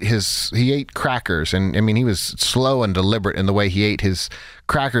he ate crackers, and I mean, he was slow and deliberate in the way he ate his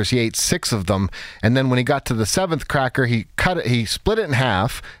crackers. He ate 6 of them, and then when he got to the 7th cracker, he split it in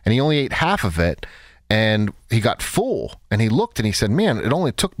half, and he only ate half of it. And he got full, and he looked and he said, "Man, it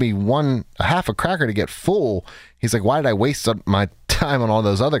only took me a half a cracker to get full." He's like, "Why did I waste my time on all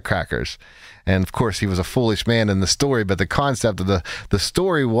those other crackers?" And of course, he was a foolish man in the story, but the concept of the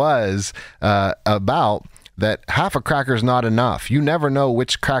story was about that half a cracker is not enough. You never know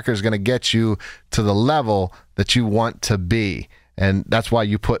which cracker is going to get you to the level that you want to be. And that's why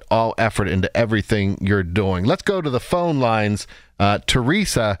you put all effort into everything you're doing. Let's go to the phone lines.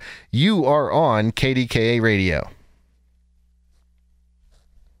 Teresa, you are on KDKA Radio.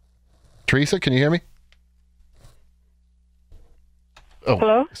 Teresa, can you hear me? Oh,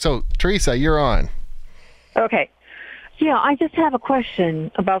 hello? So, Teresa, you're on. Okay. Yeah, I just have a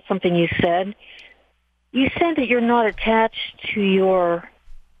question about something you said. You said that you're not attached to your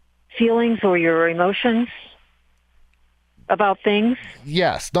feelings or your emotions about things?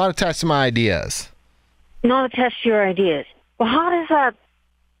 Yes, not attached to my ideas. Not attached to your ideas. Well, how does that,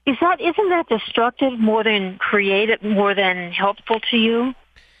 isn't that destructive more than creative, more than helpful to you?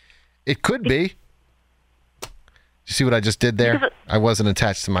 It could be. You see what I just did there? I wasn't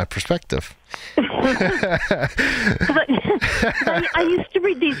attached to my perspective. I used to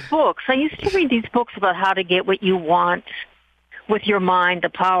read these books. About how to get what you want with your mind, the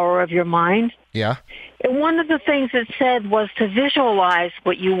power of your mind. Yeah. And one of the things it said was to visualize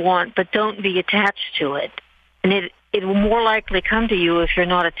what you want, but don't be attached to it. And it will more likely come to you if you're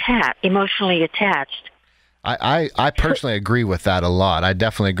not emotionally attached. I personally agree with that a lot. I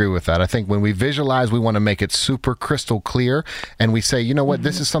definitely agree with that. I think when we visualize, we want to make it super crystal clear, and we say, you know what,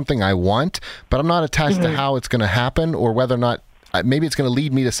 this is something I want, but I'm not attached to how it's going to happen or whether or not maybe it's going to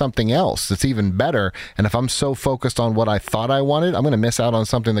lead me to something else that's even better. And if I'm so focused on what I thought I wanted, I'm going to miss out on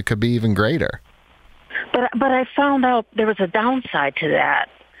something that could be even greater. But I found out there was a downside to that.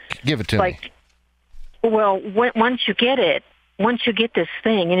 Give it to me. Well, once you get this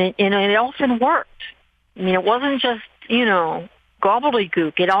thing, and it often worked. I mean, it wasn't just,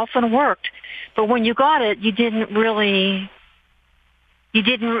 gobbledygook. It often worked. But when you got it, you didn't really you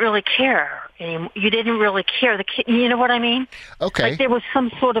didn't really care anymore. You didn't really care. You know what I mean? Okay. Like there was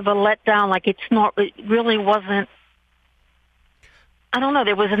some sort of a letdown. Like it really wasn't. I don't know.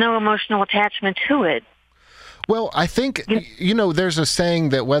 There was no emotional attachment to it. Well, I think, there's a saying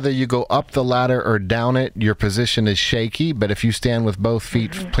that whether you go up the ladder or down it, your position is shaky. But if you stand with both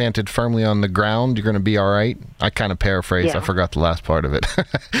feet planted firmly on the ground, you're going to be all right. I kind of paraphrased. Yeah. I forgot the last part of it.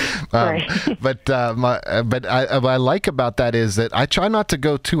 Right. But what I like about that is that I try not to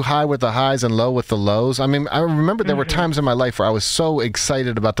go too high with the highs and low with the lows. I mean, I remember there were times in my life where I was so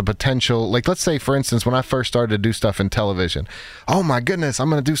excited about the potential. Like, let's say, for instance, when I first started to do stuff in television. Oh, my goodness, I'm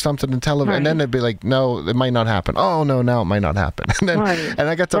going to do something in television. Right. And then it'd be like, no, it might not happen. Oh, no, now it might not happen. And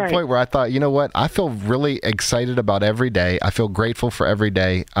I got to a point where I thought, you know what? I feel really excited about every day. I feel grateful for every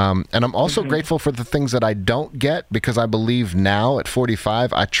day. And I'm also grateful for the things that I don't get, because I believe now at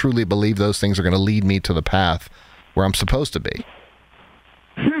 45, I truly believe those things are going to lead me to the path where I'm supposed to be.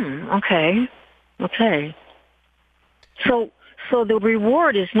 Okay. So the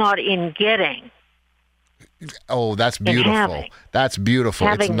reward is not in getting. Oh, that's beautiful. That's beautiful.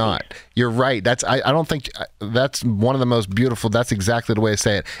 It's not. You're right. I don't think that's one of the most beautiful. That's exactly the way to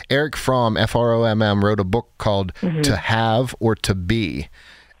say it. Eric Fromm, F-R-O-M-M, wrote a book called To Have or To Be.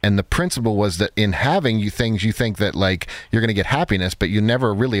 And the principle was that in having things, you think that like you're going to get happiness, but you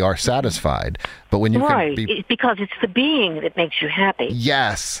never really are satisfied. But when you can be, because it's the being that makes you happy.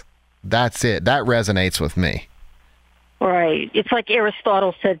 Yes, that's it. That resonates with me. Right. It's like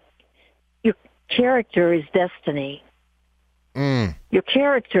Aristotle said, your character is destiny. Your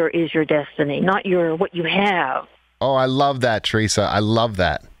character is your destiny, not what you have. Oh, I love that, Teresa. I love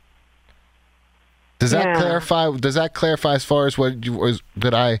that. Does that clarify? Does that clarify as far as what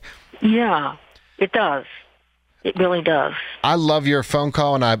did I? Yeah, it does. It really does. I love your phone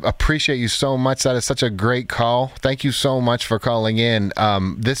call, and I appreciate you so much. That is such a great call. Thank you so much for calling in.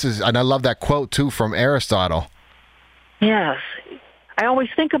 And I love that quote too from Aristotle. Yes, I always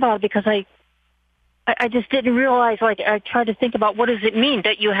think about it because I just didn't realize. Like I tried to think about what does it mean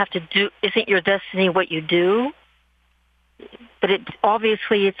that you have to do? Isn't your destiny what you do? But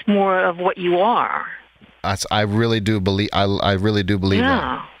obviously it's more of what you are. I really do believe. I really do believe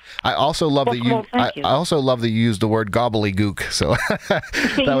that. I also love that you. I also love that you used the word gobbledygook. So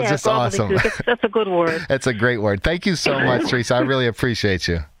that was just awesome. That's a good word. It's a great word. Thank you so much, Teresa. I really appreciate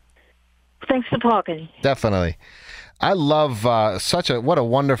you. Thanks for talking. Definitely. I love what a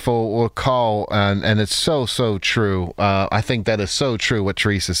wonderful call, and it's so true. I think that is so true what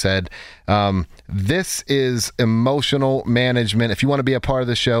Teresa said. This is emotional management. If you want to be a part of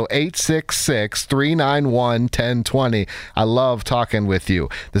the show, 866-391-1020. I love talking with you.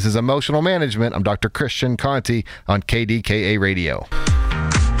 This is Emotional Management. I'm Dr. Christian Conte on KDKA Radio.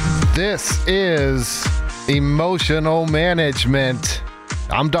 This is Emotional Management.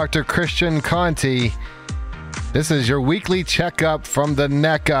 I'm Dr. Christian Conte. This is your weekly checkup from the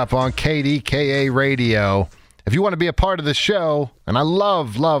neck up on KDKA Radio. If you want to be a part of the show, and I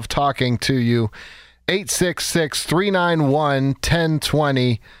love talking to you,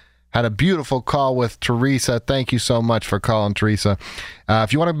 866-391-1020. Had a beautiful call with Teresa. Thank you so much for calling, Teresa.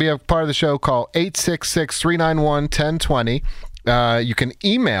 If you want to be a part of the show, call 866-391-1020. You can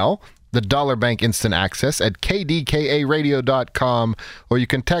email the Dollar Bank Instant Access at kdkaradio.com, or you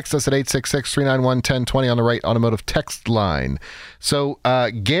can text us at 866-391-1020 on the right automotive text line. So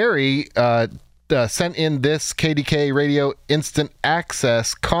Gary sent in this KDKA Radio Instant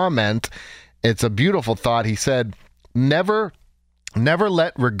Access comment. It's a beautiful thought. He said, never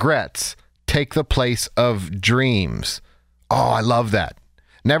let regrets take the place of dreams. Oh, I love that.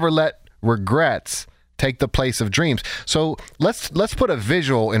 Never let regrets take the place of dreams. So let's put a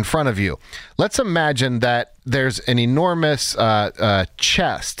visual in front of you. Let's imagine that there's an enormous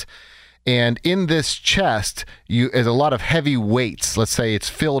chest, and in this chest is a lot of heavy weights. Let's say it's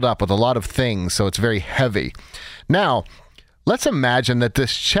filled up with a lot of things, so it's very heavy. Now, let's imagine that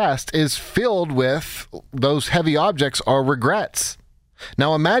this chest is filled with those heavy objects or regrets.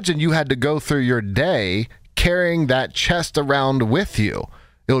 Now imagine you had to go through your day carrying that chest around with you.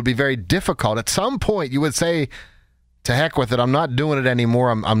 It would be very difficult. At some point, you would say, "To heck with it! I'm not doing it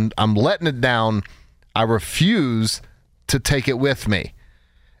anymore. I'm letting it down. I refuse to take it with me."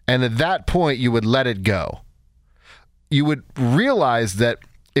 And at that point, you would let it go. You would realize that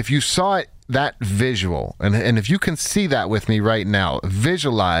if you saw that visual, and if you can see that with me right now,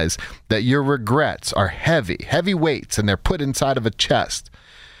 visualize that your regrets are heavy weights, and they're put inside of a chest,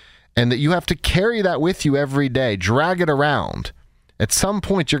 and that you have to carry that with you every day, drag it around. At some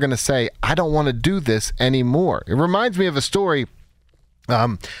point, you're going to say, I don't want to do this anymore. It reminds me of a story.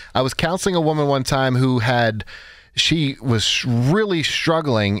 I was counseling a woman one time who had she was really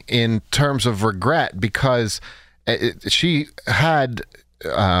struggling in terms of regret because she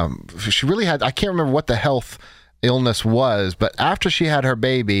really had, I can't remember what the health illness was, but after she had her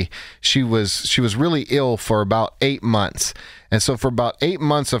baby, she was really ill for about 8 months. And so for about 8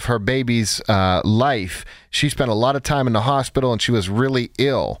 months of her baby's life, she spent a lot of time in the hospital, and she was really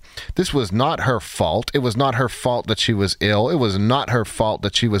ill. This was not her fault. It was not her fault that she was ill. It was not her fault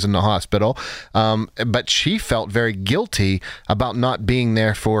that she was in the hospital. But she felt very guilty about not being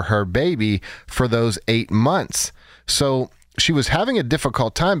there for her baby for those 8 months. So she was having a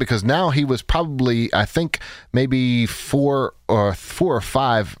difficult time because now he was probably, I think, maybe four or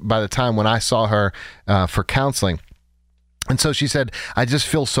five by the time when I saw her for counseling. And so she said, I just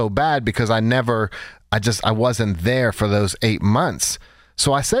feel so bad because I wasn't there for those 8 months.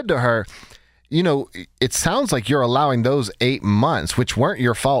 So I said to her, it sounds like you're allowing those 8 months, which weren't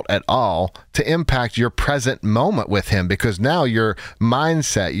your fault at all, to impact your present moment with him, because now your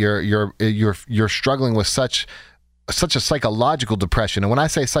mindset, you're struggling with such a psychological depression. And when I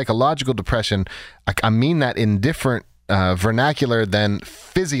say psychological depression, I mean that in different vernacular than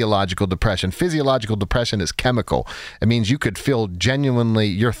physiological depression. Physiological depression is chemical. It means you could feel genuinely,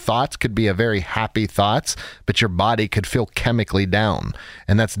 your thoughts could be a very happy thoughts, but your body could feel chemically down.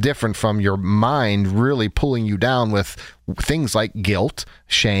 And that's different from your mind really pulling you down with things like guilt,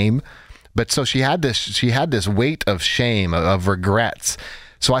 shame. But so she had this weight of shame, of regrets.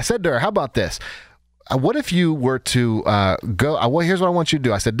 So I said to her, how about this? What if you were to go? Well, here's what I want you to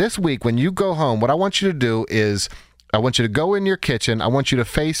do. I said, this week when you go home, what I want you to do is I want you to go in your kitchen. I want you to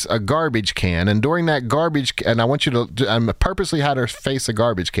face a garbage can. And during that and I want you to, I purposely had her face a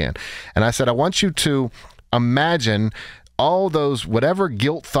garbage can. And I said, I want you to imagine all those, whatever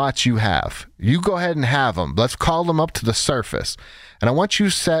guilt thoughts you have, you go ahead and have them. Let's call them up to the surface. And I want you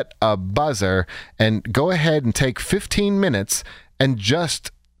to set a buzzer and go ahead and take 15 minutes and just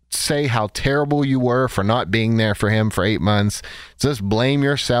say how terrible you were for not being there for him for 8 months. Just blame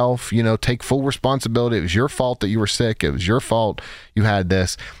yourself, take full responsibility. It was your fault that you were sick. It was your fault you had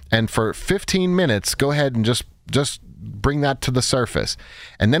this. And for 15 minutes, go ahead and just bring that to the surface.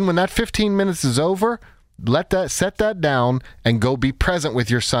 And then when that 15 minutes is over, set that down and go be present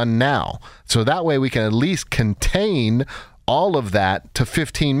with your son now. So that way we can at least contain all of that to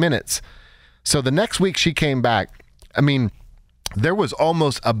 15 minutes. So the next week she came back. I mean, there was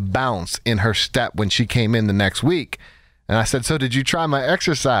almost a bounce in her step when she came in the next week. And I said, so did you try my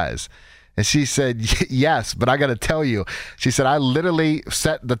exercise? And she said, yes, but I got to tell you, she said, I literally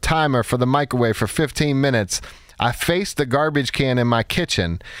set the timer for the microwave for 15 minutes. I faced the garbage can in my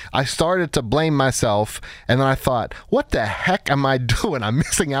kitchen. I started to blame myself, and then I thought, what the heck am I doing? I'm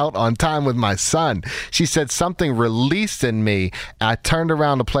missing out on time with my son. She said something released in me. I turned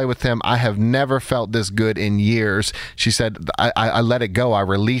around to play with him. I have never felt this good in years. She said, I let it go. I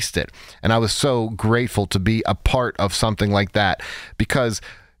released it. And I was so grateful to be a part of something like that, because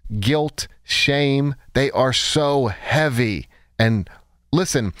guilt, shame, they are so heavy. And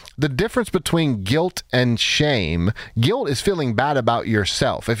listen, the difference between guilt and shame, guilt is feeling bad about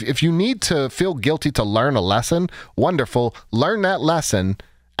yourself. If you need to feel guilty to learn a lesson, wonderful. Learn that lesson,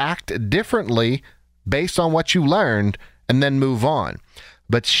 act differently based on what you learned, and then move on.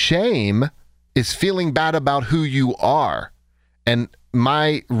 But shame is feeling bad about who you are. And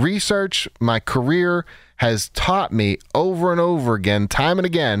my research, my career has taught me over and over again, time and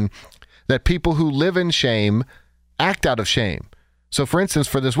again, that people who live in shame act out of shame. So, for instance,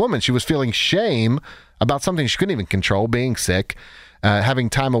 for this woman, she was feeling shame about something she couldn't even control, being sick, having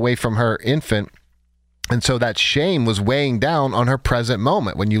time away from her infant. And so that shame was weighing down on her present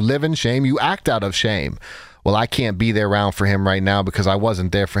moment. When you live in shame, you act out of shame. Well, I can't be there around for him right now because I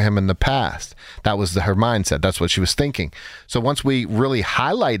wasn't there for him in the past. That was her mindset. That's what she was thinking. So once we really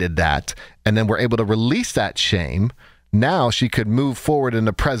highlighted that, and then we're able to release that shame, now she could move forward in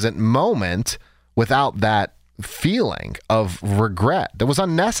the present moment without that feeling of regret that was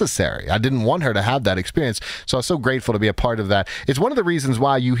unnecessary. I didn't want her to have that experience. So I was so grateful to be a part of that. It's one of the reasons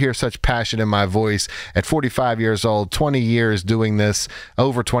why you hear such passion in my voice at 45 years old, 20 years doing this,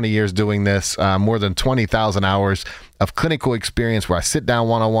 over 20 years doing this, more than 20,000 hours of clinical experience where I sit down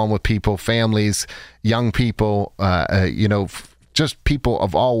one-on-one with people, families, young people, just people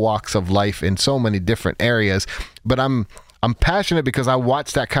of all walks of life in so many different areas. But I'm passionate because I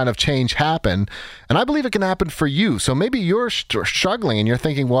watched that kind of change happen, and I believe it can happen for you. So maybe you're struggling and you're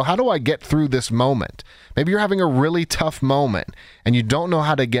thinking, well, how do I get through this moment? Maybe you're having a really tough moment and you don't know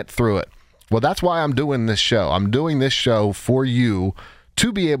how to get through it. Well, that's why I'm doing this show. I'm doing this show for you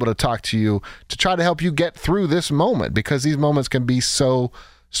to be able to talk to you, to try to help you get through this moment, because these moments can be so,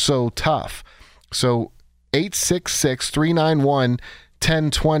 so tough. So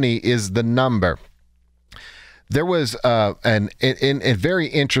 866-391-1020 is the number. There was a very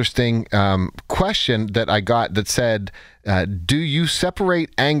interesting question that I got that said, do you separate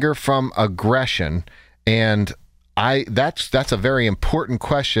anger from aggression? And that's a very important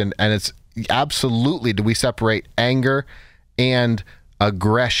question, and it's absolutely, do we separate anger and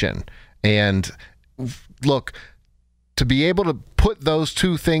aggression? And look, to be able to put those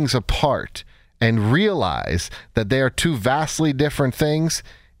two things apart and realize that they are two vastly different things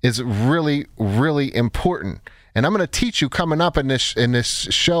is really, really important. And I'm going to teach you coming up in this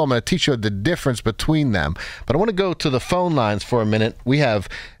show, I'm going to teach you the difference between them. But I want to go to the phone lines for a minute. We have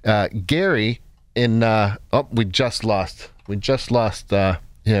Gary in, we just lost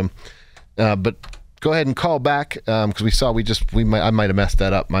him. But go ahead and call back because I might have messed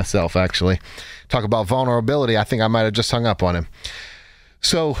that up myself, actually. Talk about vulnerability. I think I might have just hung up on him.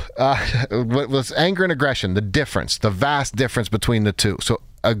 So what was anger and aggression, the difference, the vast difference between the two. So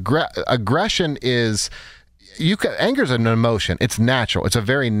aggression is... anger is an emotion. It's natural. It's a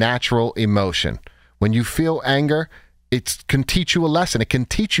very natural emotion. When you feel anger, it can teach you a lesson. It can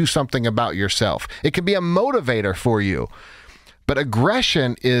teach you something about yourself. It can be a motivator for you. But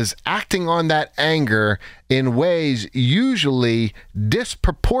aggression is acting on that anger in ways usually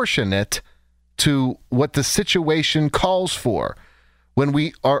disproportionate to what the situation calls for. When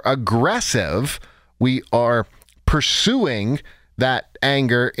we are aggressive, we are pursuing that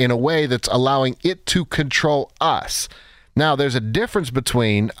anger in a way that's allowing it to control us. Now, there's a difference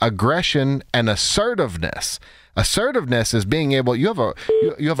between aggression and assertiveness. Assertiveness is being able, you have a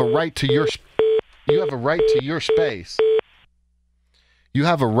right to your space. You have a right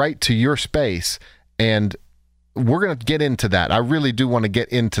to your space, and we're going to get into that. I really do want to get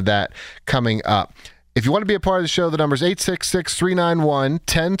into that coming up. If you want to be a part of the show, the number is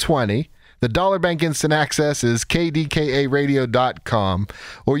 866-391-1020. The Dollar Bank Instant Access is kdkaradio.com,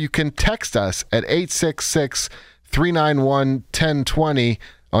 or you can text us at 866-391-1020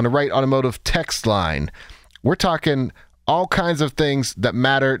 on the Right Automotive text line. We're talking all kinds of things that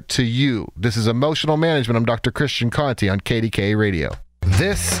matter to you. This is Emotional Management. I'm Dr. Christian Conte on KDKA Radio.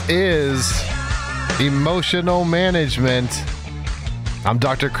 This is Emotional Management. I'm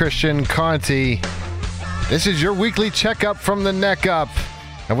Dr. Christian Conte. This is your weekly checkup from the neck up.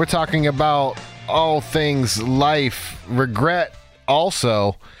 And we're talking about all things life, regret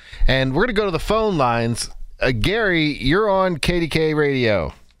also. And we're going to go to the phone lines. Gary, you're on KDKA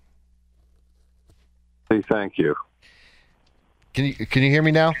Radio. Hey, thank you. Can you hear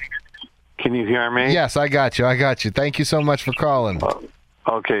me now? Can you hear me? Yes, I got you. Thank you so much for calling.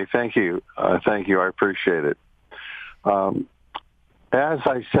 Okay, thank you. Thank you. I appreciate it. As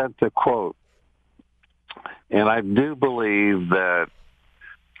I said the quote, and I do believe that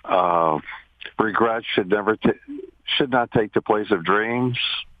regret should not take the place of dreams.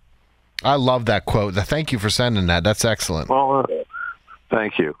 I love that quote. Thank you for sending that. That's excellent. Well,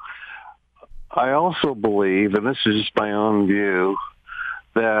 thank you. I also believe, and this is just my own view,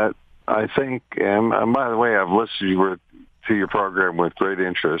 that I think, and by the way, I've listened to your program with great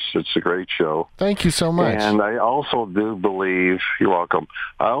interest. It's a great show. Thank you so much. And I also do believe, you're welcome,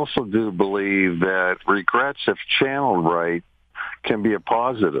 I also do believe that regrets, if channeled right, can be a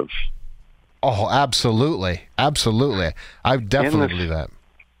positive. Oh, absolutely. Absolutely. I definitely believe that.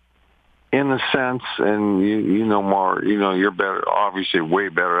 In the sense, and you know more, you're better, obviously way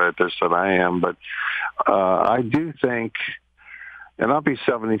better at this than I am, but I do think, and I'll be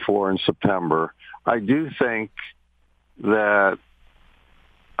 74 in September, I do think that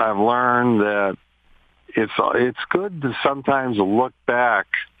I've learned that it's good to sometimes look back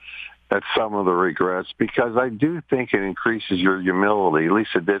at some of the regrets, because I do think it increases your humility. At least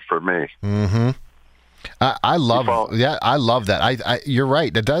it did for me. Mm-hmm. I love that. You're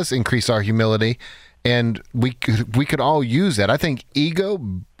right. It does increase our humility, and we could all use that. I think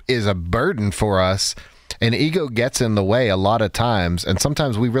ego is a burden for us, and ego gets in the way a lot of times. And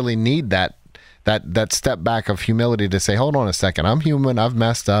sometimes we really need that step back of humility to say, hold on a second, I'm human, I've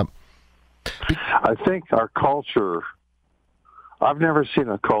messed up. I think our culture, I've never seen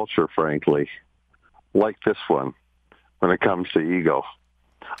a culture, frankly, like this one when it comes to ego.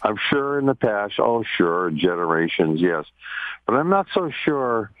 I'm sure in the past, generations, yes. But I'm not so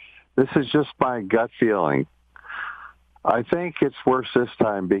sure. This is just my gut feeling. I think it's worse this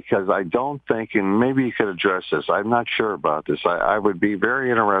time because I don't think, and maybe you could address this, I'm not sure about this. I would be very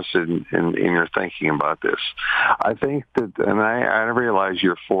interested in your thinking about this. I think that, and I realize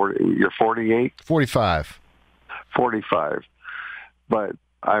you're 48? 45. 45. But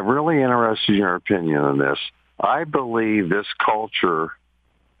I'm really interested in your opinion on this. I believe this culture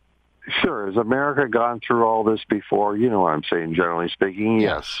Sure. Has America gone through all this before? You know what I'm saying, generally speaking?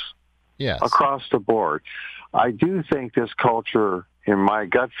 Yes. Yes. Across the board. I do think this culture, in my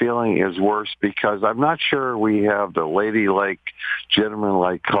gut feeling, is worse because I'm not sure we have the ladylike,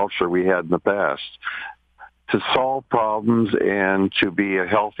 gentleman-like culture we had in the past to solve problems and to be a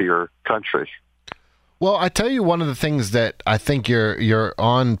healthier country. Well, I tell you, one of the things that I think you're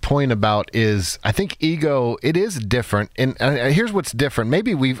on point about is I think ego. It is different, and here's what's different.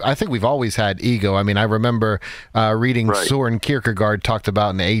 I think we've always had ego. I mean, I remember reading Soren Kierkegaard talked about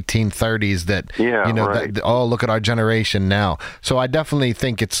in the 1830s that look at our generation now. So I definitely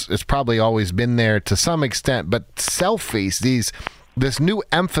think it's probably always been there to some extent. But selfies, this new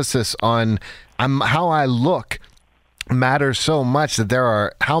emphasis on how I look matters so much that there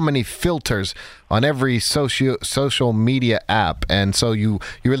are how many filters on every social media app, and so you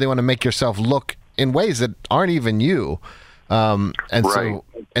really want to make yourself look in ways that aren't even you, and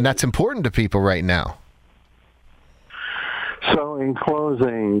that's important to people right now. So in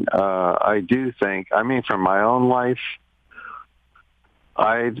closing, I do think, I mean, from my own life,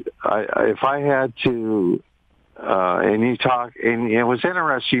 if I had to. And it was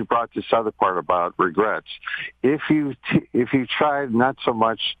interesting you brought this other part about regrets. If you tried not so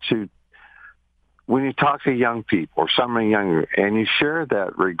much to, when you talk to young people or someone younger, and you share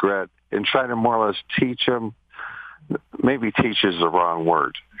that regret and try to more or less teach them, maybe teach is the wrong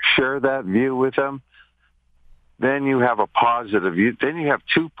word, share that view with them, then you have a positive view. Then you have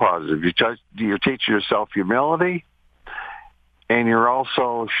two positives. You're teaching yourself humility, and you're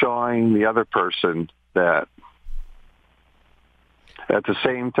also showing the other person that at the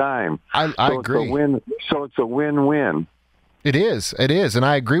same time. I agree. So it's a win-win. It is, and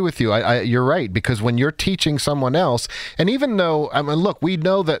I agree with you. You're right, because when you're teaching someone else, and even though, I mean, look, we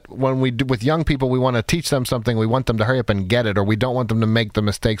know that when we do with young people, we want to teach them something, we want them to hurry up and get it, or we don't want them to make the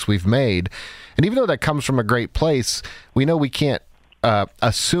mistakes we've made. And even though that comes from a great place, we know we can't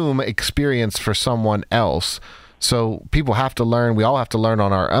assume experience for someone else. So people have to learn. We all have to learn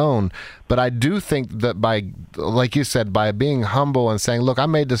on our own. But I do think that like you said, by being humble and saying, look, I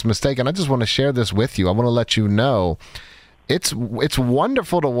made this mistake and I just want to share this with you. I want to let you know. It's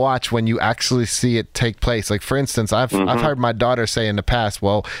wonderful to watch when you actually see it take place. Like, for instance, I've heard my daughter say in the past,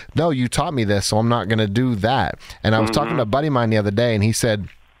 well, no, you taught me this, so I'm not going to do that. And I was talking to a buddy of mine the other day, and he said,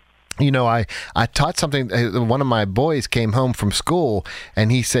 you know, I taught something. One of my boys came home from school,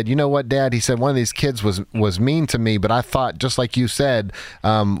 and he said, you know what, Dad? He said, one of these kids was mean to me, but I thought, just like you said,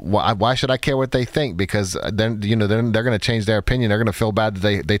 why should I care what they think? Because then, you know, they're going to change their opinion. They're going to feel bad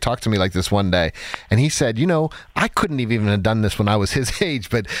that they talked to me like this one day. And he said, you know, I couldn't even have done this when I was his age,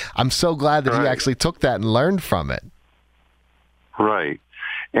 but I'm so glad that he actually took that and learned from it. Right.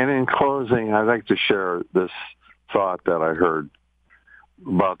 And in closing, I'd like to share this thought that I heard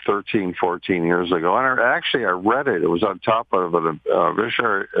about 13, 14 years ago. And I read it. It was on top of an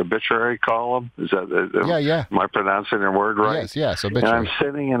obituary column. Is that, yeah. Am I pronouncing the word right? Yes, obituary. And I'm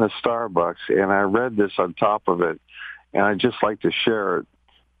sitting in a Starbucks, and I read this on top of it, and I'd just like to share it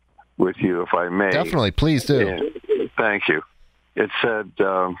with you, if I may. Definitely, please do. And, thank you. It said,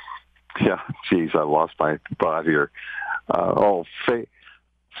 I lost my thought here.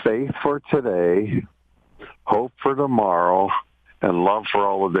 Faith for today, hope for tomorrow, and love for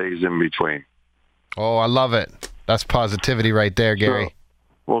all the days in between. Oh, I love it. That's positivity right there, Gary. So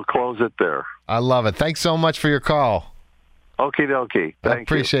we'll close it there. I love it. Thanks so much for your call. Okie dokie. I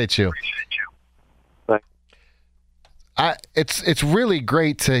appreciate you. It's really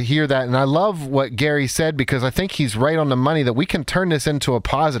great to hear that, and I love what Gary said, because I think he's right on the money that we can turn this into a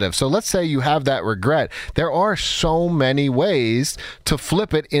positive. So let's say you have that regret. There are so many ways to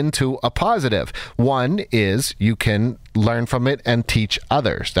flip it into a positive. One is you can learn from it and teach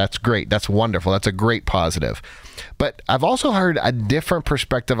others. That's great. That's wonderful. That's a great positive. But I've also heard a different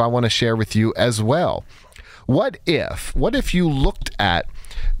perspective I want to share with you as well. What if you looked at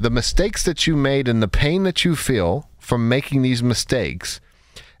the mistakes that you made and the pain that you feel from making these mistakes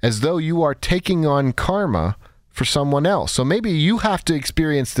as though you are taking on karma for someone else? So maybe you have to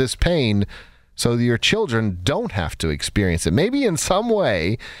experience this pain so that your children don't have to experience it. Maybe in some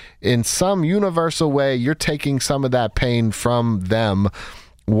way, in some universal way, you're taking some of that pain from them.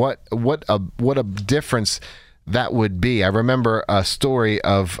 What a difference that would be. I remember a story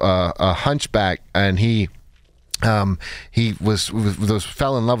of a hunchback, and he fell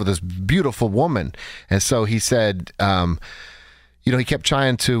in love with this beautiful woman, and so he said, he kept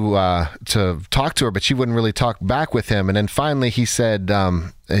trying to talk to her, but she wouldn't really talk back with him. And then finally, he said,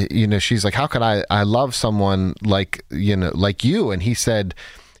 she's like, "How could I love someone like you?" And he said,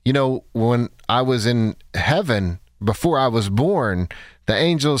 when I was in heaven before I was born, The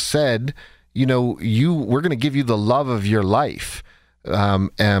angels said, we're going to give you the love of your life.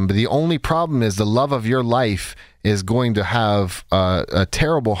 But the only problem is the love of your life is going to have a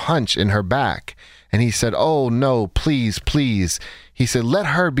terrible hunch in her back. And he said, oh, no, please, please. He said, let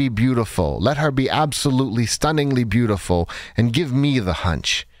her be beautiful. Let her be absolutely stunningly beautiful and give me the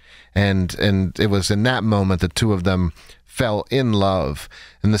hunch. And it was in that moment the two of them fell in love.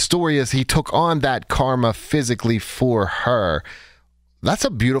 And the story is he took on that karma physically for her. That's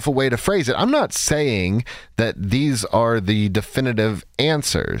a beautiful way to phrase it. I'm not saying that these are the definitive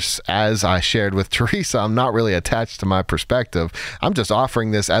answers. As I shared with Teresa, I'm not really attached to my perspective. I'm just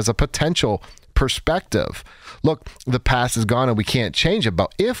offering this as a potential perspective. Look, the past is gone and we can't change it.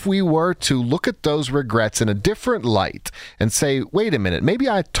 But if we were to look at those regrets in a different light and say, wait a minute, maybe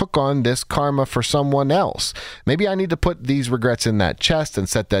I took on this karma for someone else. Maybe I need to put these regrets in that chest and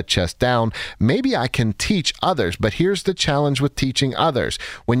set that chest down. Maybe I can teach others. But here's the challenge with teaching others.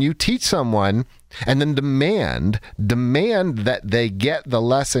 When you teach someone and then demand that they get the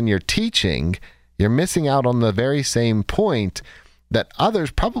lesson you're teaching, you're missing out on the very same point that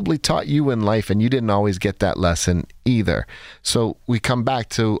others probably taught you in life, and you didn't always get that lesson either. So we come back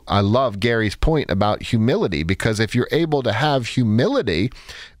to, I love Gary's point about humility, because if you're able to have humility,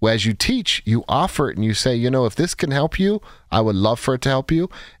 as you teach, you offer it and you say, if this can help you, I would love for it to help you.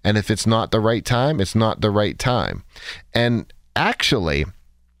 And if it's not the right time, it's not the right time. And actually,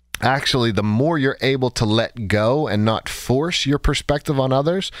 the more you're able to let go and not force your perspective on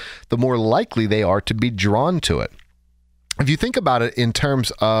others, the more likely they are to be drawn to it. If you think about it in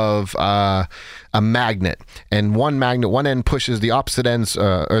terms of a magnet, and one end pushes the opposite ends,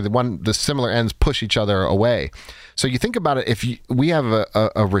 the similar ends push each other away. So you think about it, we have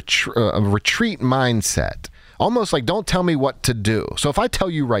a retreat mindset, almost like don't tell me what to do. So if I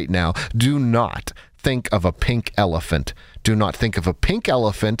tell you right now, do not think of a pink elephant. Do not think of a pink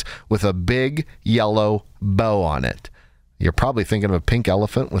elephant with a big yellow bow on it. You're probably thinking of a pink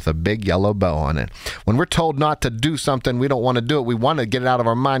elephant with a big yellow bow on it. When we're told not to do something, we don't want to do it. We want to get it out of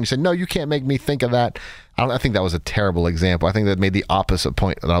our mind. You say, no, you can't make me think of that. I think that was a terrible example. I think that made the opposite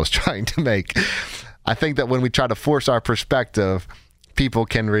point that I was trying to make. I think that when we try to force our perspective, people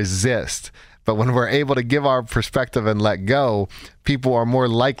can resist. But when we're able to give our perspective and let go, people are more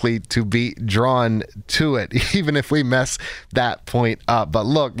likely to be drawn to it, even if we mess that point up. But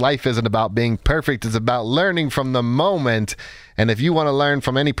look, life isn't about being perfect. It's about learning from the moment. And if you want to learn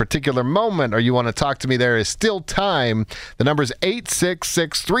from any particular moment or you want to talk to me, there is still time. The number is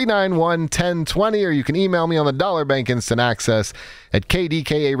 866-391-1020, or you can email me on the Dollar Bank Instant Access at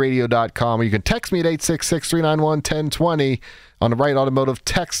kdkaradio.com, or you can text me at 866-391-1020 on the Right Automotive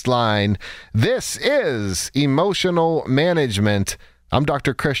text line. This is Emotional Management. I'm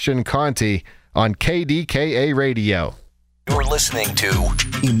Dr. Christian Conte on KDKA Radio. You're listening to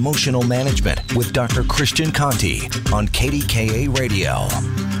Emotional Management with Dr. Christian Conte on KDKA Radio.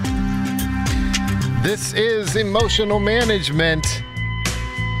 This is Emotional Management.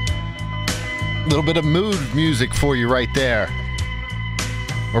 A little bit of mood music for you right there.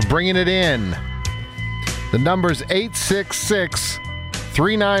 We're bringing it in. The number's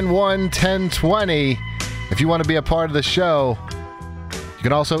 866-391-1020. If you want to be a part of the show, you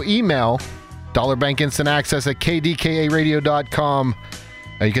can also email Dollar Bank Instant Access at kdkaradio.com.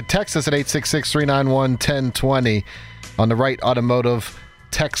 You can text us at 866-391-1020 on the Right Automotive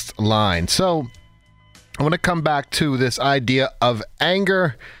text line. So I want to come back to this idea of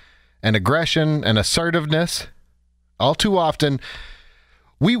anger and aggression and assertiveness. All too often,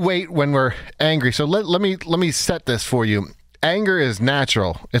 we wait when we're angry. So let me set this for you. Anger is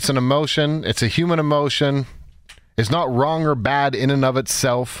natural. It's an emotion. It's a human emotion. It's not wrong or bad in and of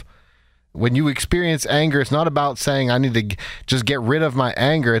itself. When you experience anger, it's not about saying, I need to just get rid of my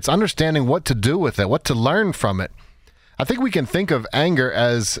anger. It's understanding what to do with it, what to learn from it. I think we can think of anger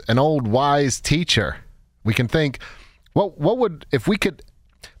as an old wise teacher. We can think, what would, if we could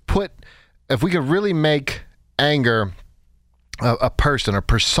really make anger a person or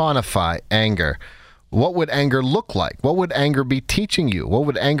personify anger, what would anger look like? What would anger be teaching you? What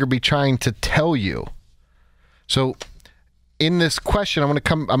would anger be trying to tell you? So in this question, I'm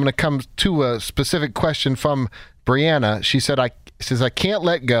going to come to a specific question from Brianna. She said, I can't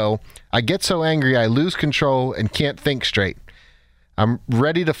let go. I get so angry, I lose control and can't think straight. I'm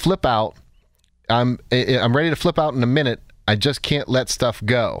ready to flip out. I'm ready to flip out in a minute. I just can't let stuff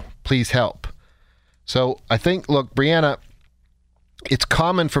go. Please help. So I think, look, Brianna, it's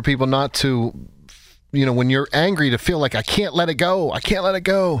common for people not to, when you're angry, to feel like I can't let it go. I can't let it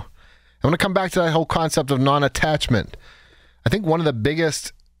go. I want to come back to that whole concept of non-attachment. I think one of the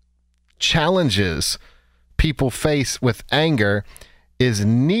biggest challenges people face with anger is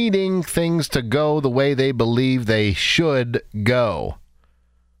needing things to go the way they believe they should go.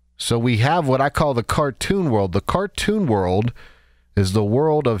 So we have what I call the cartoon world. The cartoon world is the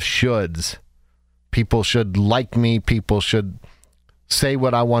world of shoulds. People should like me. People should say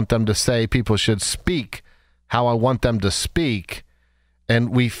what I want them to say. People should speak how I want them to speak.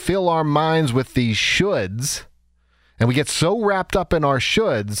 And we fill our minds with these shoulds, and we get so wrapped up in our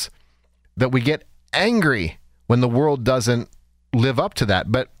shoulds that we get angry when the world doesn't live up to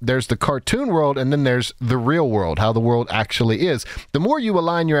that. But there's the cartoon world, and then there's the real world, how the world actually is. The more you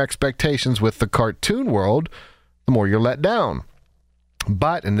align your expectations with the cartoon world, the more you're let down.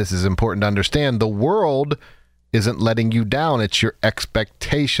 But, and this is important to understand, the world isn't letting you down. It's your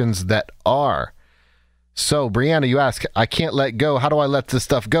expectations that are. So, Brianna, you ask, I can't let go. How do I let this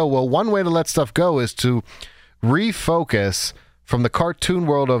stuff go? Well, one way to let stuff go is to refocus from the cartoon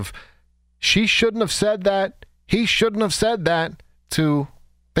world of, she shouldn't have said that, he shouldn't have said that, to,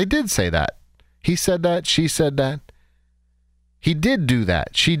 they did say that. He said that, she said that. He did do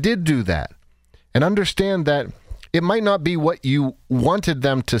that, she did do that. And understand that it might not be what you wanted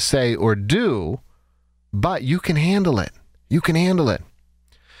them to say or do, but you can handle it. You can handle it.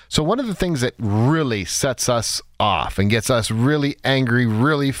 So one of the things that really sets us off and gets us really angry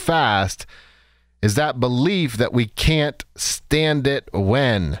really fast is that belief that we can't stand it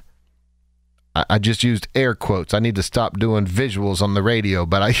when. I just used air quotes. I need to stop doing visuals on the radio,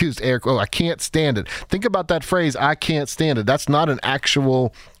 but I used air quotes. I can't stand it. Think about that phrase, I can't stand it. That's not an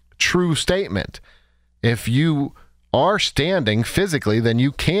actual true statement. If you are standing physically, then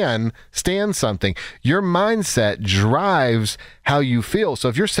you can stand something. Your mindset drives how you feel. So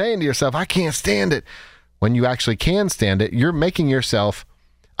if you're saying to yourself, I can't stand it, when you actually can stand it, you're making yourself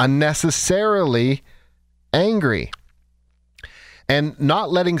unnecessarily angry. And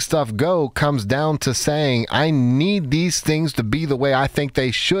not letting stuff go comes down to saying, I need these things to be the way I think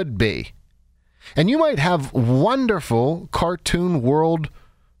they should be. And you might have wonderful cartoon world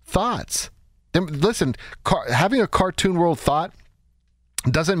thoughts. Listen, having a cartoon world thought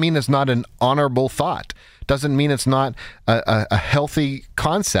doesn't mean it's not an honorable thought. Doesn't mean it's not a healthy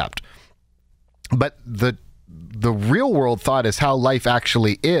concept. But the real world thought is how life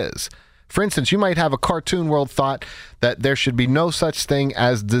actually is. For instance, you might have a cartoon world thought that there should be no such thing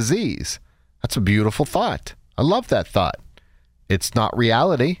as disease. That's a beautiful thought. I love that thought. It's not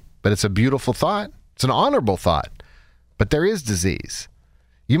reality, but it's a beautiful thought. It's an honorable thought. But there is disease.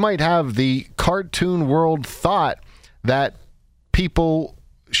 You might have the cartoon world thought that people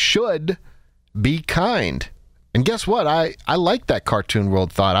should be kind. And guess what? I like that cartoon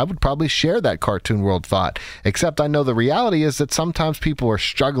world thought. I would probably share that cartoon world thought. Except I know the reality is that sometimes people are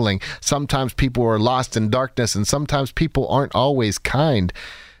struggling. Sometimes people are lost in darkness. And sometimes people aren't always kind.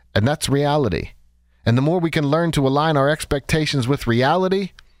 And that's reality. And the more we can learn to align our expectations with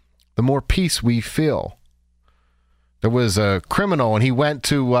reality, the more peace we feel. There was a criminal, and he went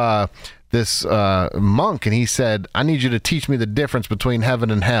to this monk, and he said, I need you to teach me the difference between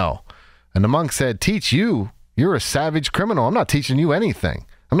heaven and hell. And the monk said, teach you? You're a savage criminal. I'm not teaching you anything.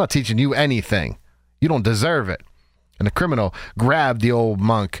 I'm not teaching you anything. You don't deserve it. And the criminal grabbed the old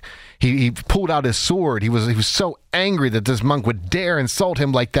monk. He pulled out his sword. He was so angry that this monk would dare insult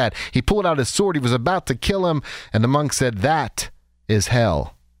him like that. He pulled out his sword. He was about to kill him, and the monk said, that is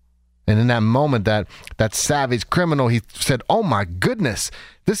hell. And in that moment, that savage criminal, he said, oh my goodness,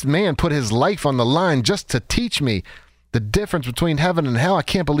 this man put his life on the line just to teach me the difference between heaven and hell. I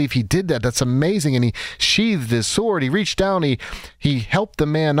can't believe he did that. That's amazing. And he sheathed his sword. He reached down. He helped the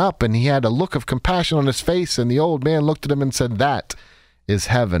man up, and he had a look of compassion on his face. And the old man looked at him and said, that is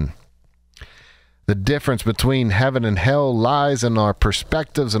heaven. The difference between heaven and hell lies in our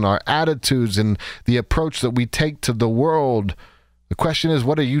perspectives and our attitudes and the approach that we take to the world. The question is,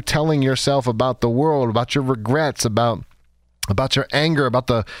 what are you telling yourself about the world, about your regrets, about your anger, about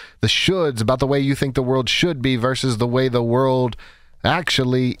the shoulds, about the way you think the world should be versus the way the world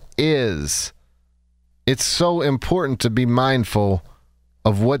actually is? It's so important to be mindful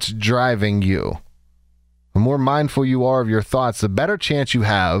of what's driving you. The more mindful you are of your thoughts, the better chance you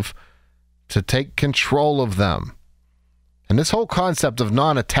have to take control of them. And this whole concept of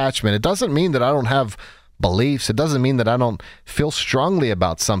non-attachment, it doesn't mean that I don't have beliefs. It doesn't mean that I don't feel strongly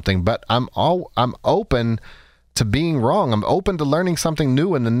about something, but I'm open to being wrong. I'm open to learning something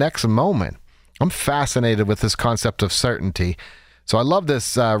new in the next moment. I'm fascinated with this concept of certainty. So I love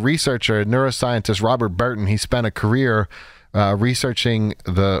this researcher, neuroscientist Robert Burton. He spent a career researching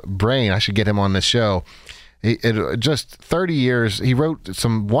the brain. I should get him on the show. Just 30 years, he wrote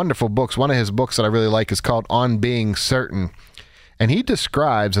some wonderful books. One of his books that I really like is called On Being Certain. And he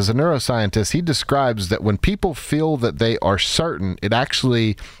describes, as a neuroscientist, he describes that when people feel that they are certain, it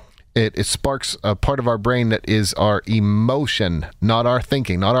actually it sparks a part of our brain that is our emotion, not our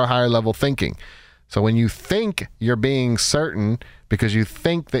thinking, not our higher level thinking. So when you think you're being certain because you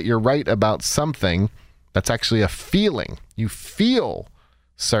think that you're right about something, that's actually a feeling. You feel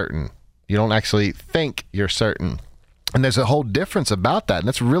certain. You don't actually think you're certain. And there's a whole difference about that, and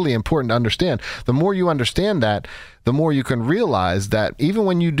that's really important to understand. The more you understand that, the more you can realize that even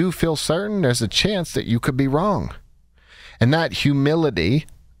when you do feel certain, there's a chance that you could be wrong. And that humility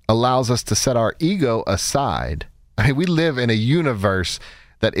allows us to set our ego aside. I mean, we live in a universe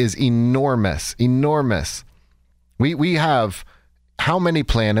that is enormous, enormous. We have how many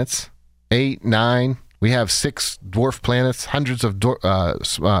planets? 8, 9. We have 6 dwarf planets, hundreds of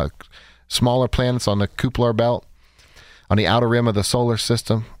smaller planets on the Kuiper belt. On the outer rim of the solar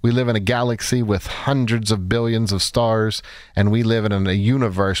system, we live in a galaxy with hundreds of billions of stars, and we live in a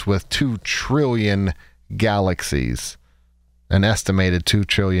universe with 2 trillion galaxies, an estimated 2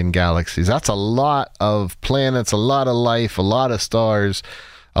 trillion galaxies. That's a lot of planets, a lot of life, a lot of stars,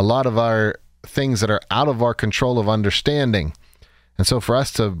 a lot of our things that are out of our control of understanding. And so for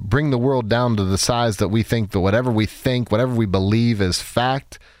us to bring the world down to the size that we think that whatever we think, whatever we believe is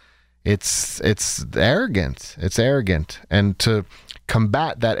fact, it's arrogant. It's arrogant. And to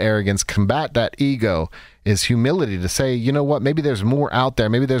combat that arrogance, combat that ego, is humility, to say, you know what, maybe there's more out there.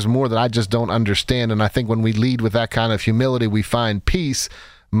 Maybe there's more that I just don't understand. And I think when we lead with that kind of humility, we find peace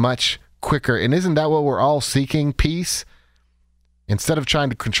much quicker. And isn't that what we're all seeking? Peace? Instead of trying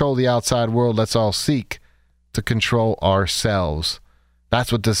to control the outside world, let's all seek to control ourselves.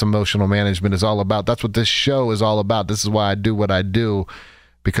 That's what this emotional management is all about. That's what this show is all about. This is why I do what I do,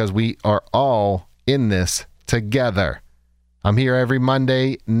 because we are all in this together. I'm here every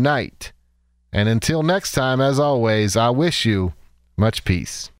Monday night. And until next time, as always, I wish you much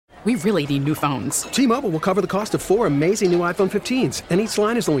peace. We really need new phones. T-Mobile will cover the cost of 4 amazing new iPhone 15s, and each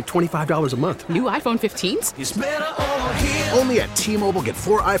line is only $25 a month. New iPhone 15s? It's better over here. Only at T-Mobile, get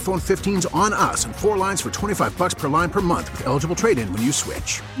 4 iPhone 15s on us and 4 lines for $25 per line per month with eligible trade-in when you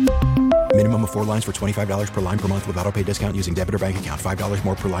switch. Minimum of 4 lines for $25 per line per month with autopay discount using debit or bank account. $5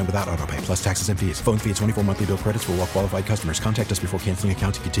 more per line without autopay, plus taxes and fees. Phone fee at 24 monthly bill credits for well-qualified customers. Contact us before canceling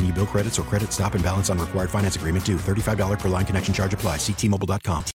account to continue bill credits or credit stop and balance on required finance agreement due. $35 per line connection charge applies. See T-Mobile.com.